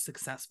the most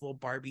successful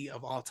Barbie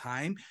of all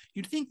time,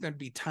 you'd think there'd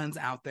be tons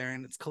out there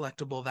and its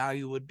collectible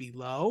value would be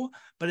low,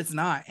 but it's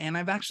not. And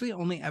I've actually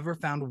only ever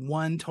found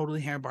one totally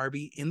hair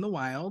Barbie in the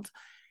wild.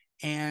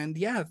 And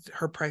yeah,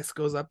 her price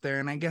goes up there.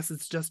 And I guess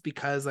it's just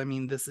because,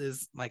 this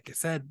is, like I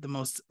said, the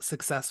most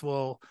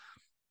successful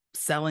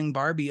selling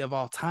Barbie of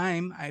all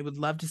time. I would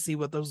love to see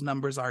what those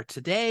numbers are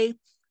today.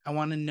 I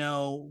want to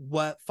know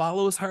what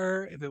follows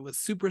her, if it was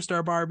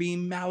Superstar Barbie,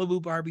 Malibu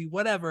Barbie,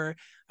 whatever.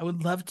 I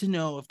would love to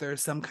know if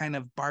there's some kind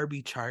of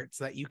Barbie charts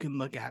that you can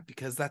look at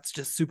because that's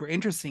just super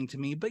interesting to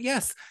me. But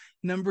yes,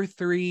 number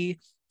 3,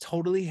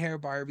 totally hair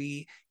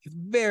Barbie.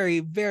 Very,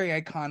 very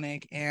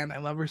iconic, and I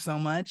love her so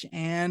much.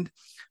 And I'm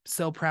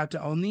so proud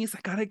to own these. I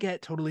gotta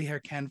get totally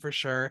hair Ken for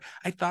sure.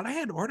 I thought I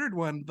had ordered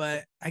one,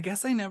 but I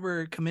guess I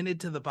never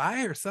committed to the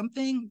buy or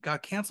something.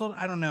 Got canceled.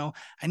 I don't know.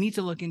 I need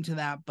to look into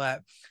that,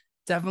 but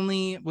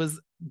definitely was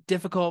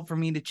difficult for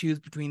me to choose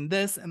between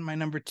this and my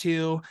number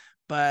 2.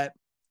 But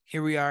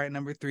here we are at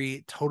number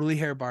 3, totally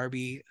hair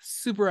Barbie.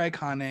 Super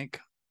iconic.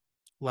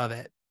 Love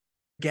it.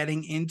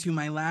 Getting into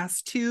my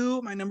last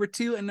 2, my number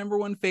 2 and number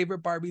 1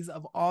 favorite Barbies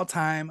of all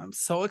time. I'm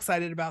so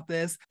excited about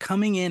this.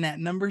 Coming in at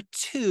number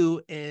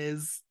 2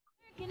 is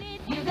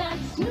You got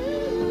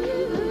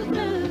smooth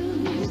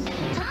moves.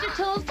 Touch your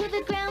toes to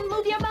the ground,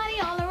 move your body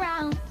all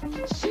around.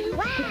 Shoot,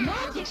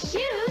 magic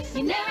shoes.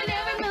 You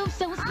never move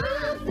so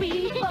smooth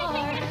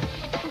before.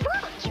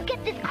 Look, you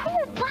get this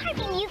cool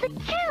Barbie music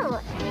too.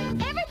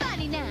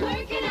 Everybody now,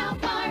 working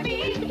out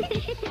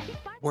Barbie.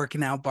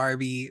 Working Out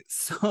Barbie.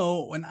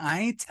 So when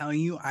I tell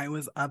you I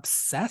was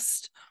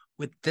obsessed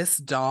with this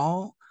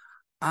doll,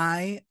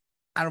 out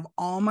of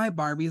all my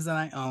Barbies that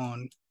I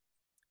own,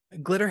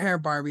 Glitter Hair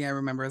Barbie I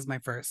remember as my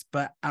first,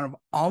 but out of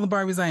all the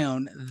Barbies I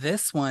own,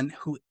 this one,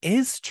 who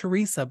is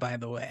Teresa, by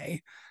the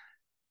way,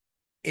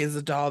 is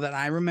a doll that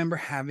I remember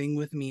having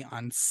with me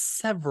on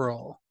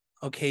several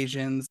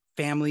occasions,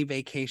 family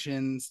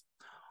vacations,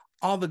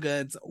 all the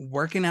goods.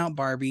 Working Out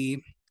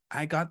Barbie.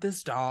 I got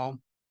this doll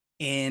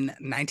in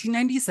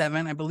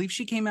 1997. I believe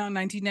she came out in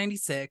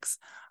 1996.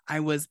 I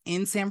was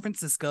in San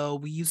Francisco.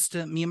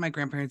 Me and my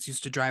grandparents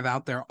used to drive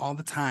out there all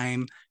the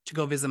time to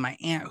go visit my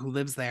aunt who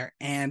lives there.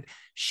 And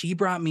she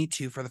brought me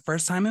to, for the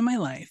first time in my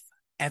life,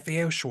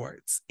 FAO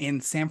Schwartz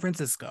in San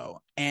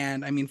Francisco.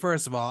 And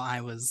first of all,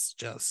 I was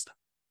just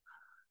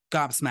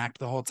gobsmacked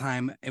the whole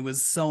time. It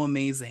was so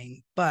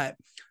amazing. But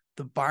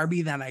the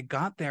Barbie that I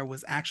got there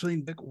was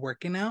actually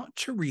Working Out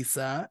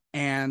Teresa.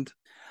 And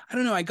I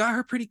don't know, I got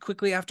her pretty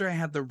quickly after I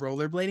had the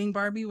rollerblading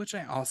Barbie, which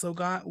I also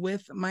got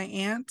with my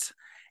aunt.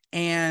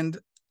 And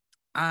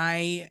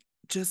I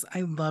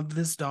loved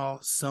this doll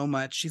so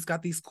much. She's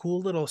got these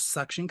cool little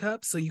suction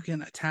cups so you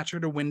can attach her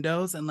to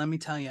windows. And let me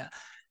tell you,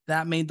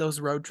 that made those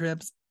road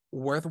trips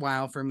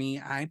worthwhile for me.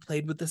 I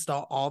played with this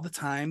doll all the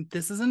time.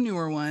 This is a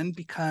newer one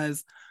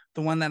because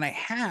the one that I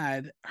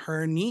had,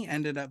 her knee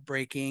ended up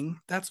breaking.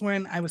 That's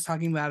when I was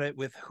talking about it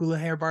with Hula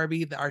Hair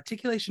Barbie. The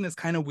articulation is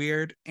kind of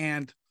weird,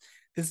 and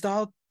this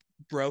doll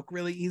broke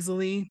really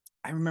easily.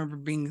 I remember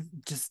being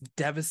just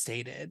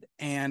devastated,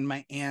 and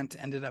my aunt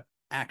ended up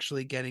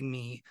actually getting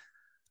me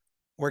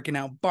Working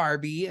Out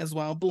Barbie as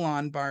well,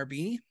 Blonde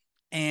Barbie.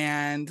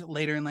 And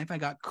later in life, I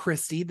got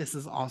Christy. This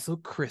is also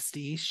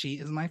Christy. She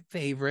is my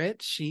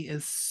favorite. She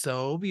is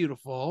so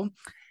beautiful.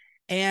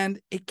 And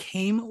it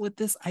came with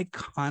this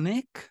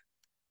iconic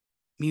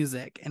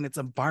music, and it's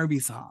a Barbie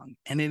song.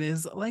 And it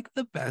is like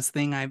the best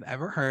thing I've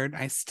ever heard.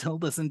 I still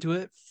listen to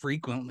it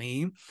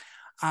frequently.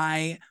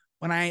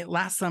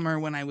 Last summer,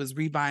 when I was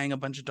rebuying a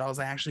bunch of dolls,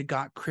 I actually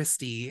got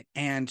Christy,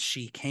 and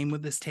she came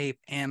with this tape,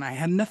 and I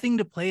had nothing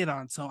to play it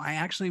on. So I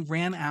actually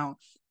ran out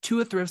to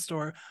a thrift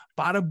store,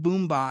 bought a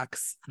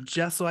boombox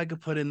just so I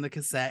could put in the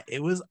cassette.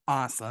 It was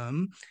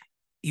awesome.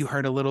 You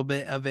heard a little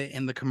bit of it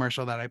in the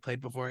commercial that I played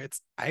before.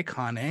 It's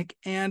iconic.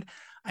 And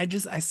I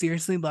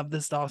seriously love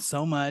this doll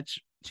so much.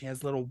 She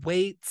has little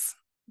weights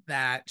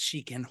that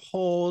she can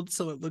hold,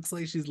 so it looks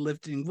like she's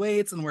lifting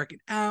weights and working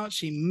out.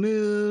 She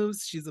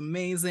moves. She's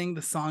amazing.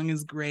 The song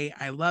is great.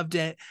 I loved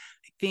it.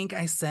 I think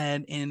I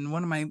said in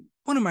one of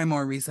my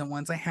more recent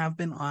ones, I have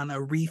been on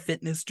a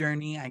refitness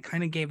journey. I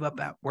kind of gave up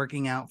at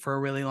working out for a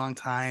really long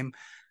time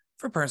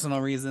for personal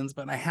reasons,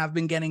 but I have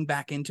been getting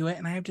back into it.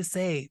 And I have to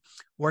say,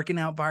 working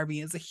out Barbie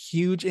is a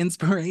huge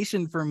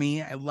inspiration for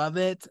me. I love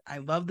it. I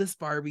love this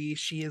Barbie.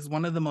 She is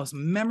one of the most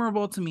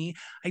memorable to me.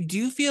 I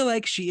do feel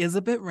like she is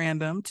a bit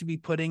random to be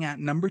putting at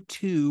number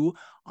 2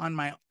 on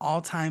my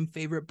all-time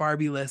favorite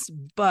Barbie list.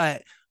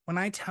 But when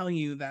I tell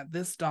you that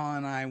this doll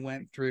and I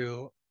went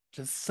through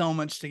just so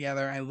much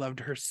together, I loved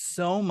her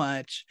so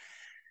much.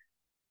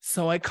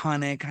 So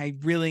iconic.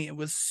 It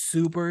was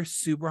super,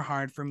 super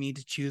hard for me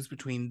to choose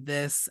between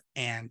this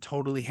and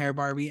Totally Hair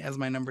Barbie as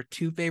my number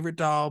 2 favorite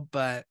doll,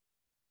 but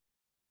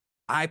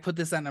I put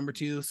this at number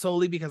 2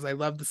 solely because I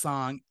love the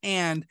song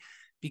and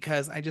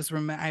because I just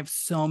remember I have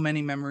so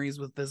many memories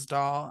with this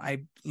doll.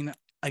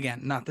 Again,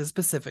 not the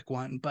specific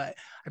one, but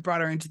I brought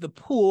her into the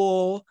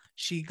pool.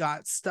 She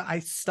got stuck.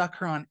 I stuck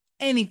her on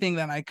anything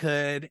that I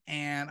could,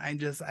 and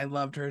I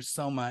loved her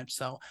so much.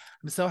 So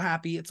I'm so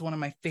happy. It's one of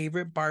my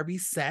favorite Barbie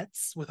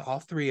sets with all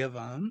 3 of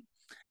them.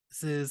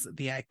 This is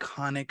the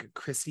iconic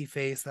Christy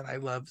face that I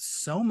love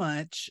so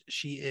much.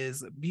 She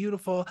is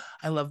beautiful.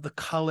 I love the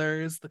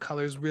colors. The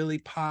colors really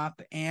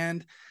pop.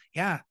 And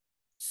yeah,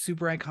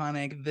 super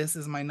iconic. This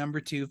is my number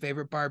 2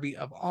 favorite Barbie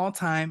of all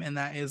time. And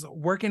that is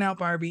Working Out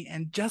Barbie.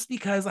 And just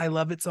because I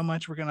love it so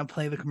much, we're going to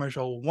play the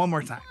commercial one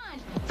more time.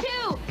 1,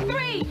 2,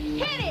 3,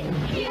 hit it!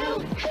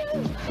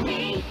 You,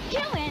 me, you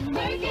and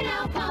working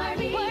out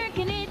Barbie.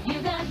 Working it,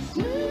 you got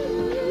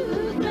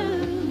smooth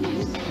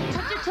moves.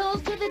 Touch your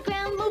toes to the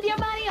ground, move your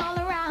body all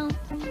around.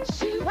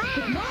 Shoot,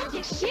 wow.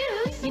 Magic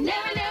shoes, you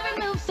never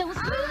move so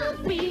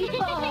smooth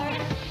before.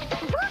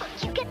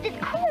 Look, you get this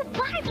cool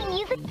Barbie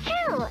music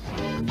too.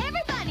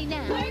 Everybody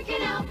now,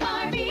 working out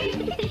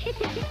Barbie.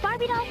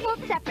 Barbie dolls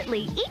sold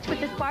separately, each with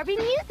this Barbie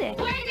music.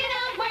 Working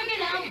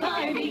out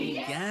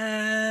Barbie.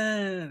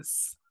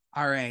 Yes.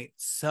 All right.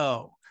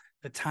 So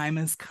the time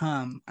has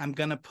come. I'm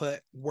going to put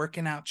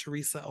Working Out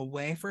Teresa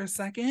away for a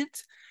second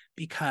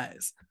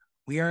because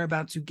we are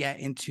about to get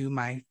into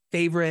my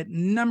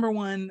number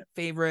 1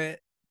 favorite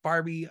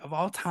Barbie of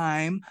all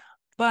time.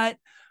 But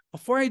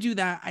before I do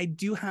that, I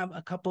do have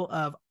a couple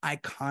of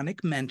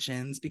iconic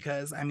mentions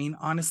because,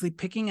 honestly,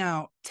 picking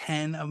out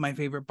 10 of my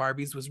favorite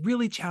Barbies was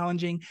really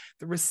challenging.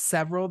 There were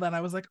several that I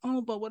was like,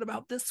 oh, but what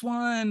about this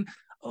one?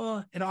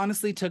 Oh, it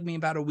honestly took me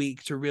about a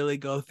week to really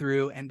go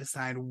through and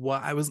decide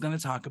what I was going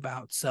to talk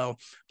about. So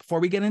before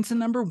we get into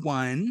number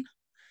 1,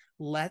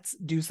 let's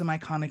do some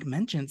iconic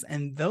mentions.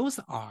 And those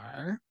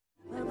are...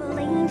 Bubble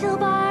Angel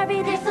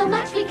Barbie, there's so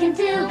much we can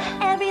do.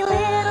 Every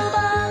little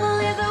bubble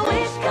is a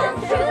wish come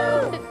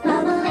true.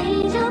 Bubble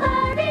Angel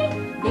Barbie,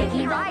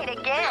 Mickey Right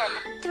again.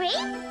 3.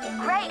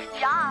 Great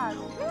job.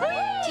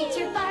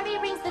 Teacher Barbie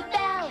rings the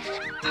bell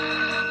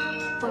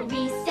for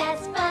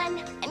recess fun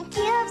and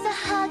gives a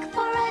hug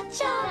for a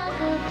joke.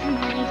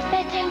 Tonight,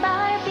 bedtime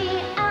Barbie,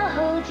 I'll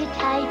hold you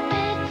tight.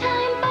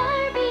 Bedtime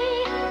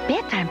Barbie.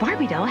 Bedtime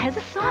Barbie doll has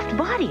a soft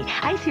body.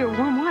 Icy or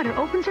warm water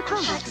opens her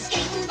clothes. Hot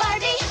skating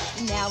Barbie.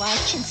 Now I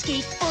can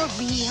skate for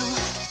real.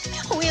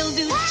 We'll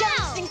do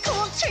jumps and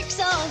cool tricks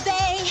all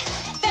day.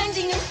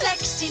 Bending and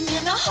flexing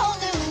in a whole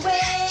new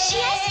way. She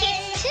has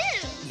skates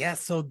too.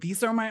 Yes, so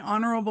these are my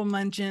honorable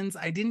mentions.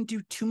 I didn't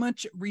do too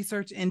much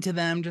research into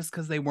them just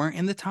because they weren't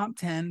in the top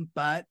 10,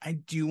 but I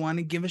do want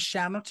to give a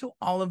shout out to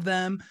all of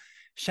them.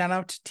 Shout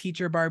out to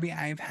Teacher Barbie.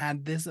 I've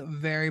had this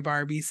very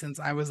Barbie since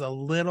I was a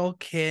little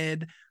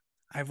kid.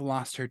 I've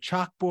lost her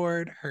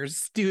chalkboard, her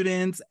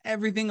students,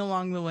 everything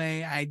along the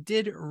way. I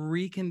did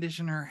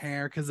recondition her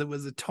hair because it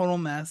was a total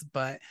mess,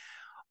 but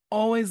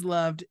always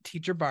loved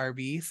Teacher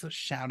Barbie. So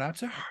shout out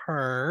to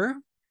her.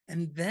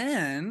 And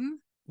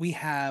then we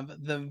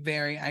have the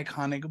very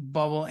iconic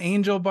Bubble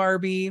Angel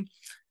Barbie.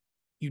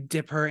 You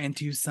dip her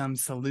into some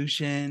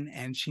solution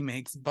and she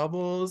makes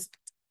bubbles.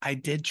 I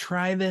did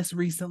try this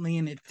recently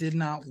and it did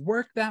not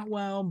work that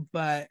well,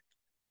 but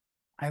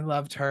I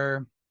loved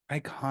her.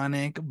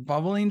 Iconic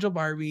Bubble Angel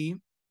Barbie.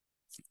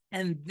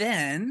 And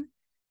then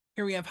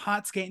here we have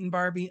Hot Skating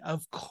Barbie,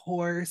 of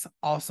course.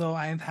 Also,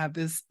 I have had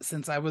this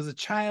since I was a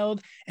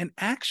child. And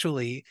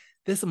actually,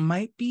 this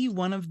might be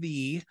one of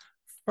the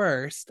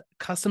first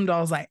custom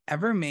dolls I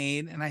ever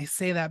made. And I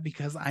say that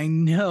because I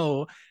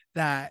know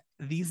that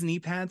these knee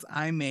pads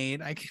I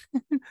made, I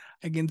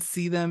can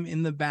see them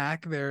in the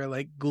back. They're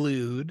like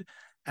glued,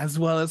 as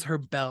well as her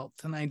belt.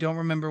 And I don't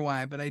remember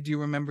why, but I do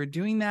remember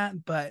doing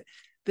that. But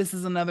this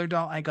is another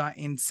doll I got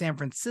in San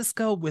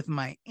Francisco with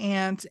my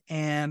aunt,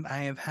 and I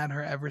have had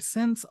her ever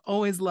since.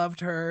 Always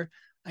loved her.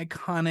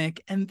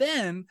 Iconic. And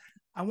then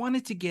I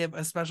wanted to give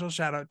a special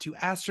shout out to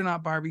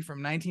Astronaut Barbie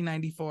from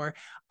 1994.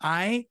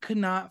 I could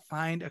not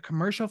find a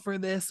commercial for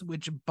this,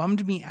 which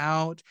bummed me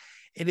out.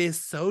 It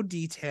is so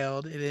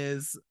detailed. It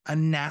is a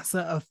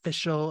NASA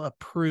official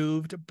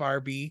approved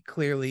Barbie,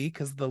 clearly,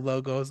 because the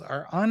logos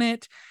are on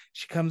it.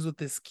 She comes with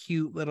this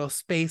cute little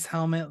space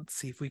helmet. Let's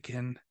see if we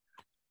can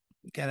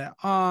get it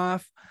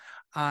off.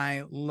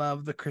 I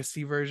love the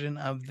Christy version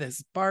of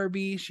this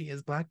Barbie. She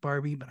is Black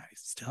Barbie, but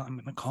I'm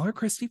gonna call her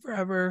Christy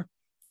forever.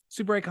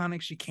 Super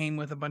iconic. She came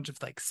with a bunch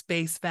of like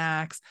space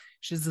facts.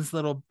 She has this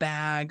little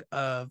bag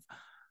of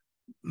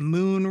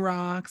moon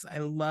rocks. I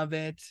love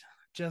it.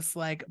 Just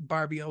like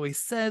Barbie always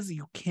says,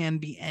 you can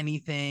be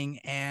anything.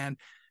 And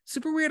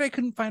super weird I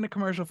couldn't find a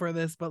commercial for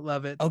this, but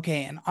love it.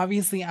 Okay, and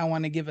obviously I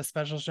want to give a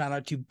special shout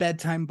out to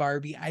Bedtime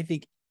Barbie. I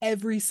think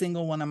every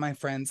single one of my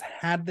friends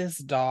had this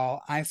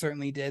doll. I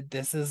certainly did.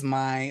 This is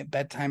my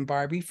Bedtime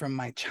Barbie from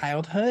my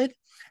childhood.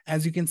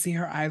 As you can see,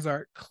 her eyes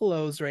are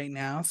closed right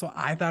now. So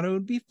I thought it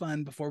would be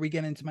fun before we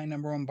get into my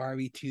number one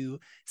Barbie to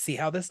see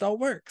how this doll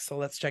works. So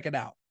let's check it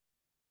out.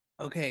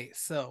 Okay,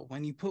 so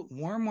when you put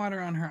warm water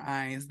on her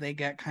eyes, they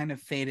get kind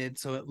of faded,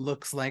 so it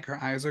looks like her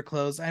eyes are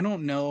closed. I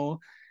don't know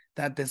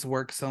that this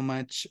works so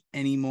much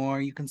anymore.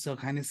 You can still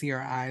kind of see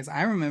her eyes.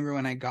 I remember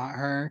when I got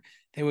her,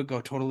 they would go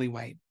totally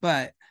white.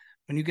 But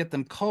when you get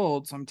them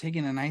cold, so I'm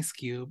taking an ice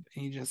cube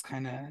and you just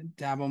kind of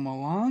dab them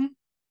along,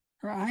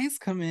 her eyes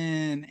come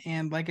in.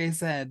 And like I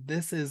said,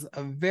 this is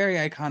a very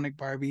iconic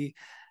Barbie.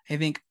 I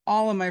think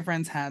all of my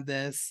friends had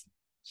this.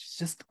 She's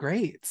just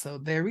great. So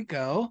there we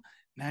go.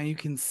 Now you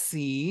can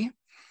see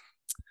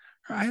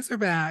her eyes are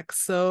back.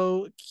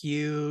 So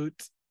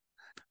cute.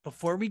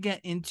 Before we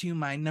get into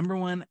my number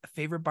one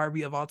favorite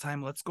Barbie of all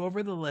time, let's go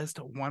over the list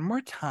one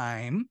more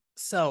time.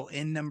 So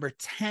in number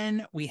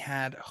 10, we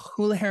had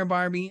Hula Hair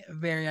Barbie,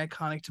 very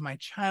iconic to my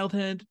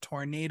childhood,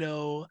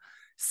 tornado,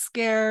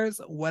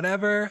 scares,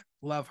 whatever,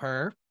 love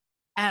her.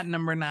 At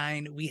number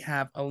 9, we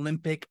have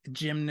Olympic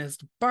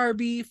gymnast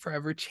Barbie,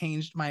 forever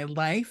changed my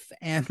life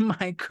and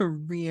my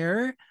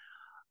career.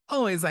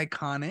 Always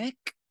iconic.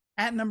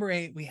 At number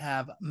 8, we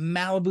have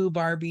Malibu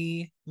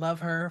Barbie.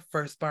 Love her.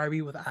 First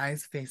Barbie with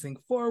eyes facing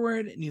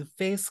forward. New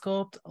face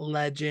sculpt.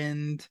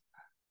 Legend.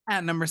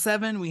 At number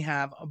 7, we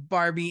have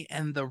Barbie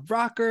and the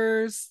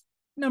Rockers.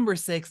 Number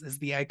 6 is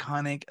the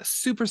iconic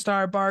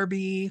Superstar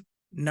Barbie.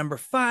 Number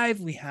 5,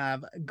 we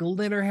have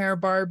Glitter Hair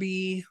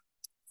Barbie.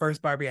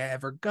 First Barbie I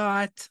ever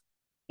got.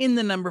 In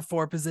the number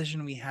 4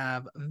 position, we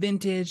have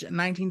vintage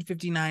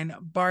 1959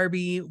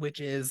 Barbie,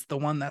 which is the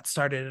one that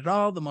started it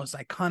all, the most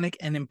iconic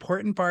and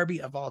important Barbie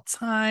of all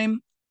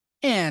time.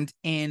 And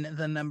in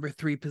the number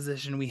 3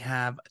 position, we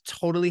have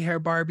Totally Hair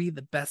Barbie,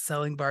 the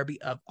best-selling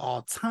Barbie of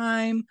all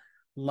time.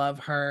 Love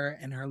her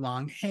and her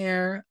long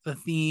hair. The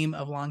theme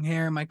of long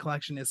hair in my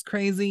collection is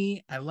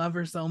crazy. I love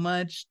her so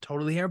much.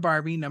 Totally Hair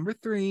Barbie, number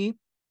 3.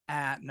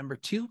 At number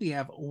 2, we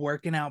have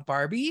Working Out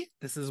Barbie.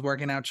 This is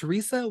Working Out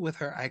Teresa with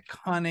her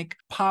iconic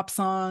pop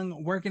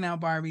song, Working Out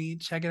Barbie.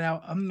 Check it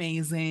out.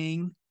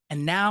 Amazing.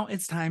 And now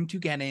it's time to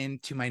get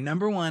into my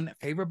number one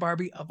favorite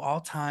Barbie of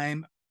all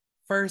time.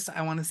 First,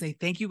 I want to say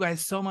thank you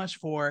guys so much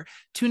for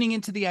tuning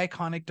into the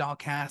Iconic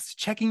Dollcast,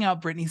 checking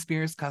out Britney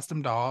Spears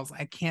custom dolls.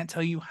 I can't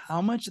tell you how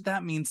much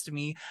that means to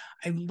me.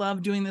 I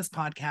love doing this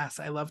podcast.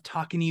 I love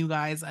talking to you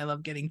guys. I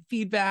love getting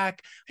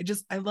feedback.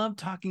 I love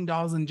talking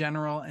dolls in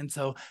general. And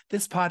so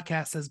this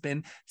podcast has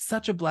been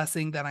such a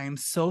blessing that I am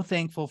so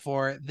thankful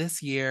for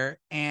this year.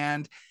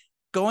 And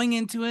going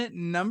into it,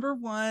 number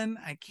 1,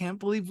 I can't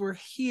believe we're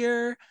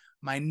here.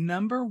 My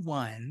number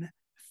 1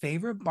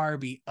 favorite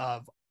Barbie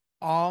of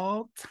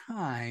all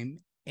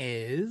time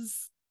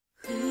is...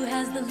 Who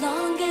has the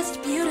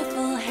longest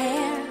beautiful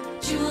hair?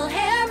 Jewel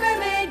hair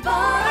mermaid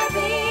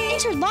Barbie.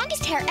 It's her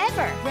longest hair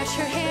ever. Brush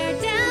her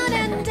hair down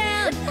and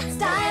down.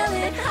 Style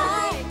it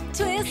high,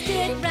 twist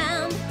it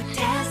round. With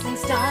dazzling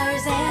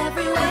stars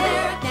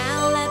everywhere.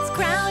 Now let's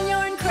crown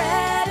your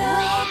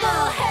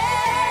incredible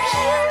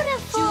hair.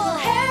 Beautiful. Jewel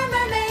hair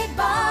mermaid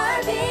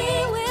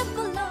Barbie with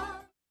glow.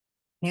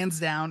 Hands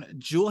down,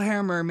 Jewel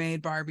Hair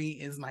Mermaid Barbie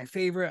is my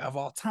favorite of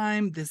all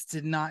time. This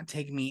did not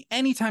take me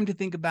any time to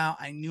think about.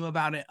 I knew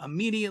about it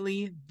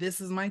immediately.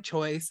 This is my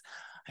choice.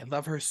 I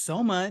love her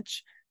so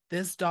much.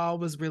 This doll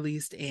was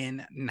released in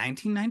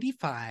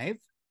 1995.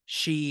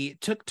 She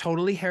took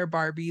Totally Hair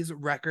Barbie's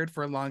record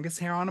for longest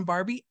hair on a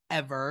Barbie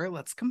ever.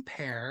 Let's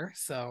compare.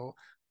 So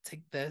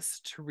take this,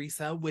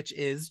 Teresa, which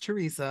is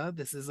Teresa.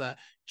 This is a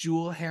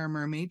Jewel Hair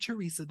Mermaid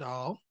Teresa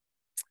doll.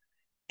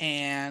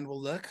 And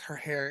well, look, her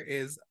hair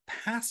is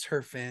past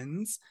her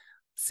fins.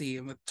 See,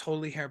 with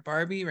Totally Hair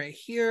Barbie right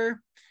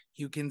here,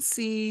 you can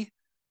see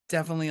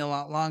definitely a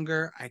lot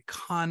longer,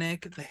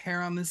 iconic. The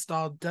hair on this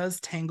doll does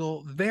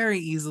tangle very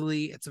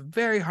easily. It's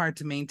very hard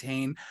to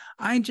maintain.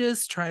 I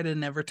just try to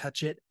never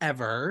touch it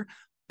ever,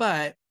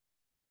 but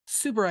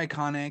super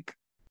iconic.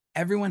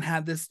 Everyone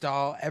had this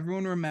doll.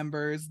 Everyone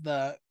remembers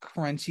the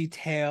crunchy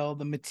tail,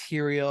 the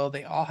material.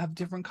 They all have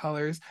different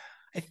colors.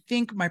 I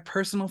think my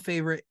personal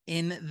favorite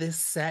in this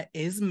set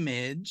is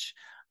Midge.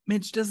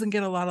 Midge doesn't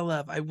get a lot of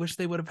love. I wish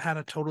they would have had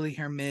a Totally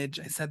Hair Midge.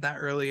 I said that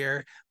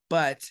earlier,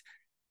 but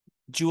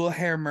Jewel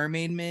Hair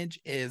Mermaid Midge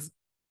is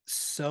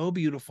so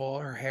beautiful.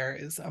 Her hair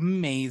is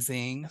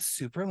amazing,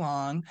 super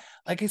long.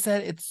 Like I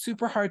said, it's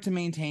super hard to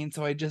maintain,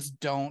 so I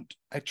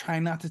try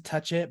not to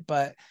touch it,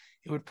 but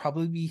it would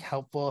probably be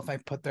helpful if I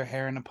put their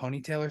hair in a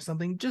ponytail or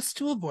something just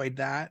to avoid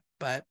that,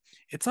 but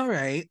it's all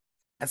right.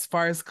 As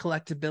far as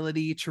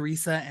collectability,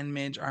 Teresa and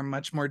Midge are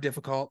much more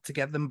difficult to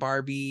get than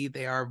Barbie.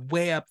 They are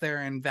way up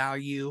there in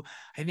value.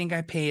 I think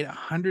I paid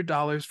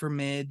 $100 for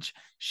Midge.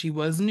 She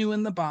was new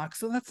in the box,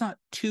 so that's not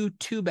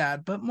too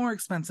bad, but more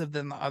expensive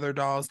than the other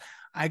dolls.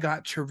 I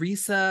got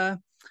Teresa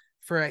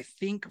for I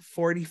think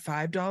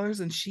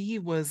 $45, and she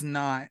was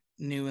not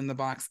new in the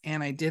box.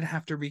 And I did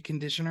have to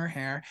recondition her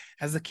hair.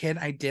 As a kid,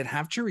 I did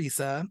have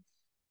Teresa.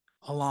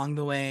 Along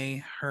the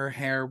way, her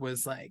hair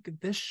was like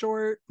this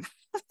short.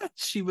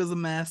 She was a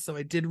mess, so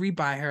I did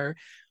rebuy her.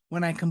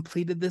 When I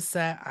completed this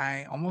set,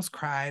 I almost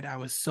cried. I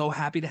was so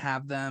happy to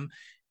have them.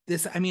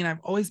 I've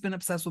always been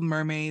obsessed with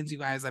mermaids. You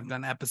guys, I've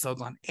done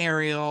episodes on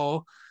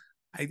Ariel.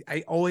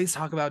 I always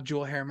talk about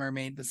Jewel Hair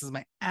Mermaid. This is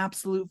my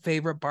absolute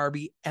favorite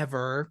Barbie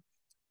ever.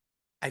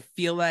 I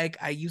feel like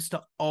I used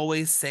to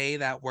always say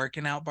that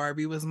Working Out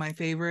Barbie was my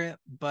favorite,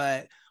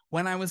 but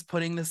when I was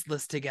putting this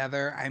list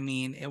together,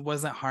 it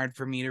wasn't hard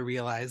for me to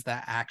realize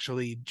that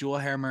actually Jewel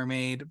Hair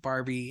Mermaid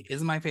Barbie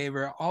is my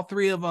favorite. All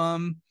three of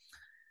them.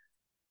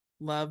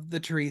 Love the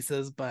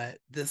Teresas, but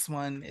this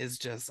one is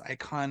just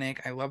iconic.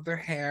 I love their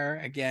hair.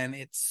 Again,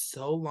 it's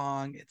so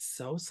long, it's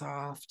so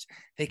soft.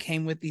 They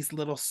came with these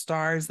little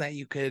stars that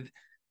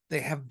they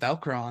have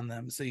Velcro on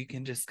them, so you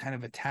can just kind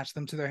of attach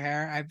them to their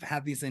hair. I've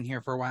had these in here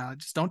for a while.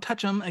 Just don't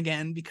touch them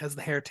again because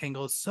the hair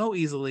tangles so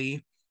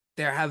easily.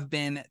 There have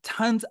been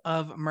tons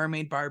of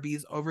mermaid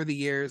Barbies over the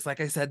years.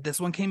 Like I said, this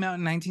one came out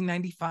in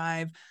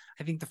 1995.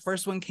 I think the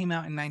first one came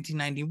out in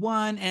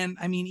 1991. And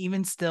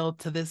even still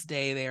to this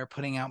day, they are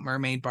putting out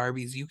mermaid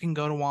Barbies. You can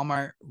go to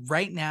Walmart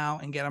right now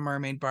and get a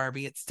mermaid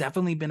Barbie. It's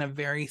definitely been a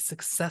very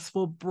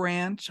successful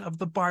branch of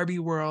the Barbie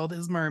world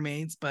is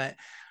mermaids. But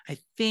I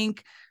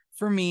think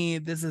for me,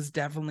 this is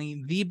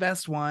definitely the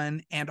best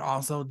one and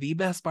also the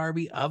best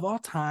Barbie of all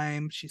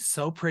time. She's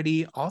so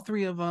pretty, all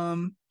three of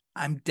them.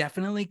 I'm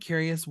definitely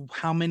curious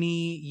how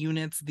many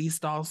units these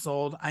dolls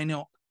sold. I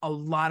know a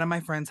lot of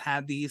my friends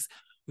had these.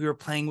 We were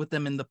playing with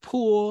them in the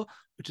pool,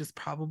 which is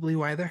probably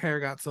why their hair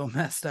got so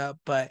messed up,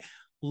 but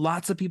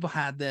lots of people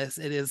had this.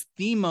 It is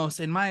the most,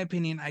 in my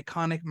opinion,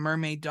 iconic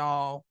mermaid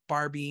doll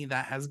Barbie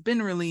that has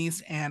been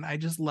released, and I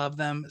just love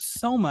them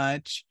so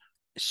much.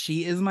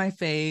 She is my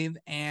fave,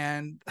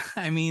 and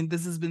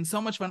this has been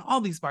so much fun. All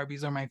these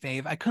Barbies are my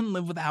fave. I couldn't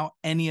live without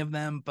any of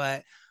them,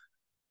 but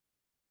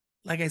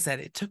like I said,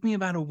 it took me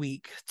about a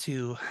week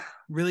to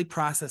really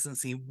process and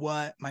see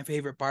what my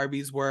favorite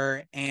Barbies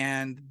were.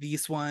 And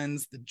these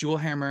ones, the Jewel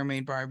Hair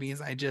Mermaid Barbies,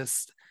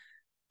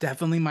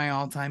 definitely my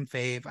all-time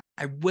fave.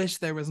 I wish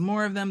there was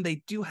more of them.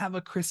 They do have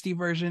a Christy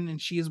version,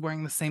 and she is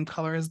wearing the same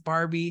color as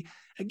Barbie.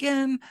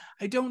 Again,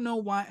 I don't know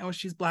why. Oh,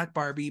 she's Black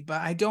Barbie,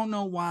 but I don't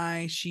know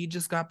why she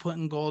just got put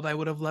in gold. I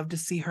would have loved to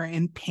see her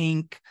in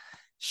pink.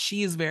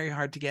 She is very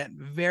hard to get,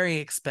 very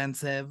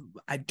expensive.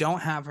 I don't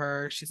have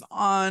her. She's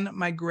on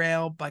my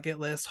Grail bucket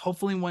list.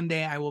 Hopefully one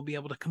day I will be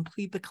able to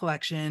complete the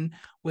collection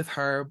with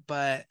her.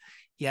 But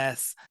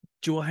yes,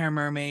 Jewel Hair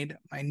Mermaid,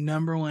 my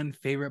number one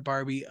favorite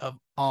Barbie of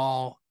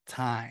all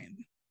time.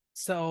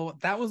 So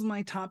that was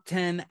my top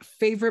 10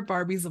 favorite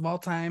Barbies of all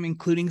time,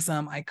 including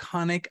some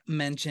iconic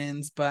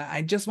mentions. But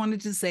I just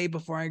wanted to say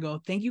before I go,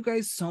 thank you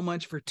guys so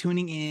much for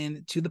tuning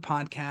in to the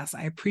podcast.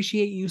 I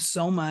appreciate you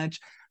so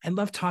much. I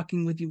love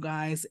talking with you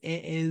guys.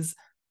 It is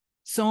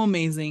so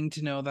amazing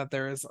to know that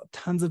there is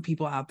tons of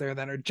people out there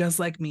that are just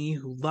like me,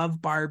 who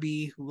love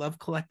Barbie, who love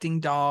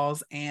collecting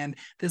dolls. And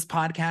this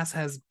podcast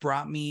has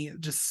brought me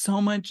just so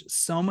much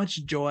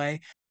joy.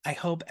 I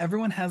hope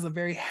everyone has a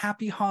very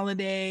happy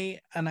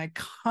holiday, an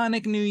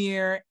iconic new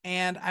year,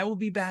 and I will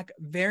be back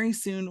very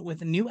soon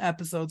with new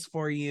episodes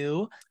for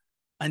you.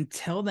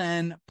 Until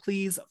then,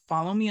 please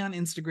follow me on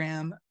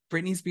Instagram,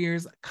 Britney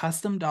Spears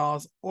Custom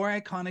Dolls or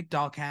Iconic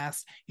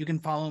Dollcast. You can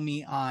follow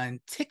me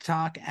on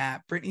TikTok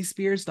at Britney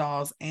Spears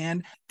Dolls.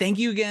 And thank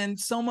you again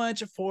so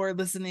much for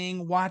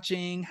listening,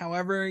 watching,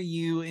 however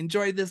you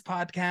enjoyed this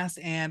podcast.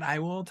 And I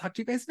will talk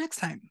to you guys next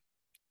time.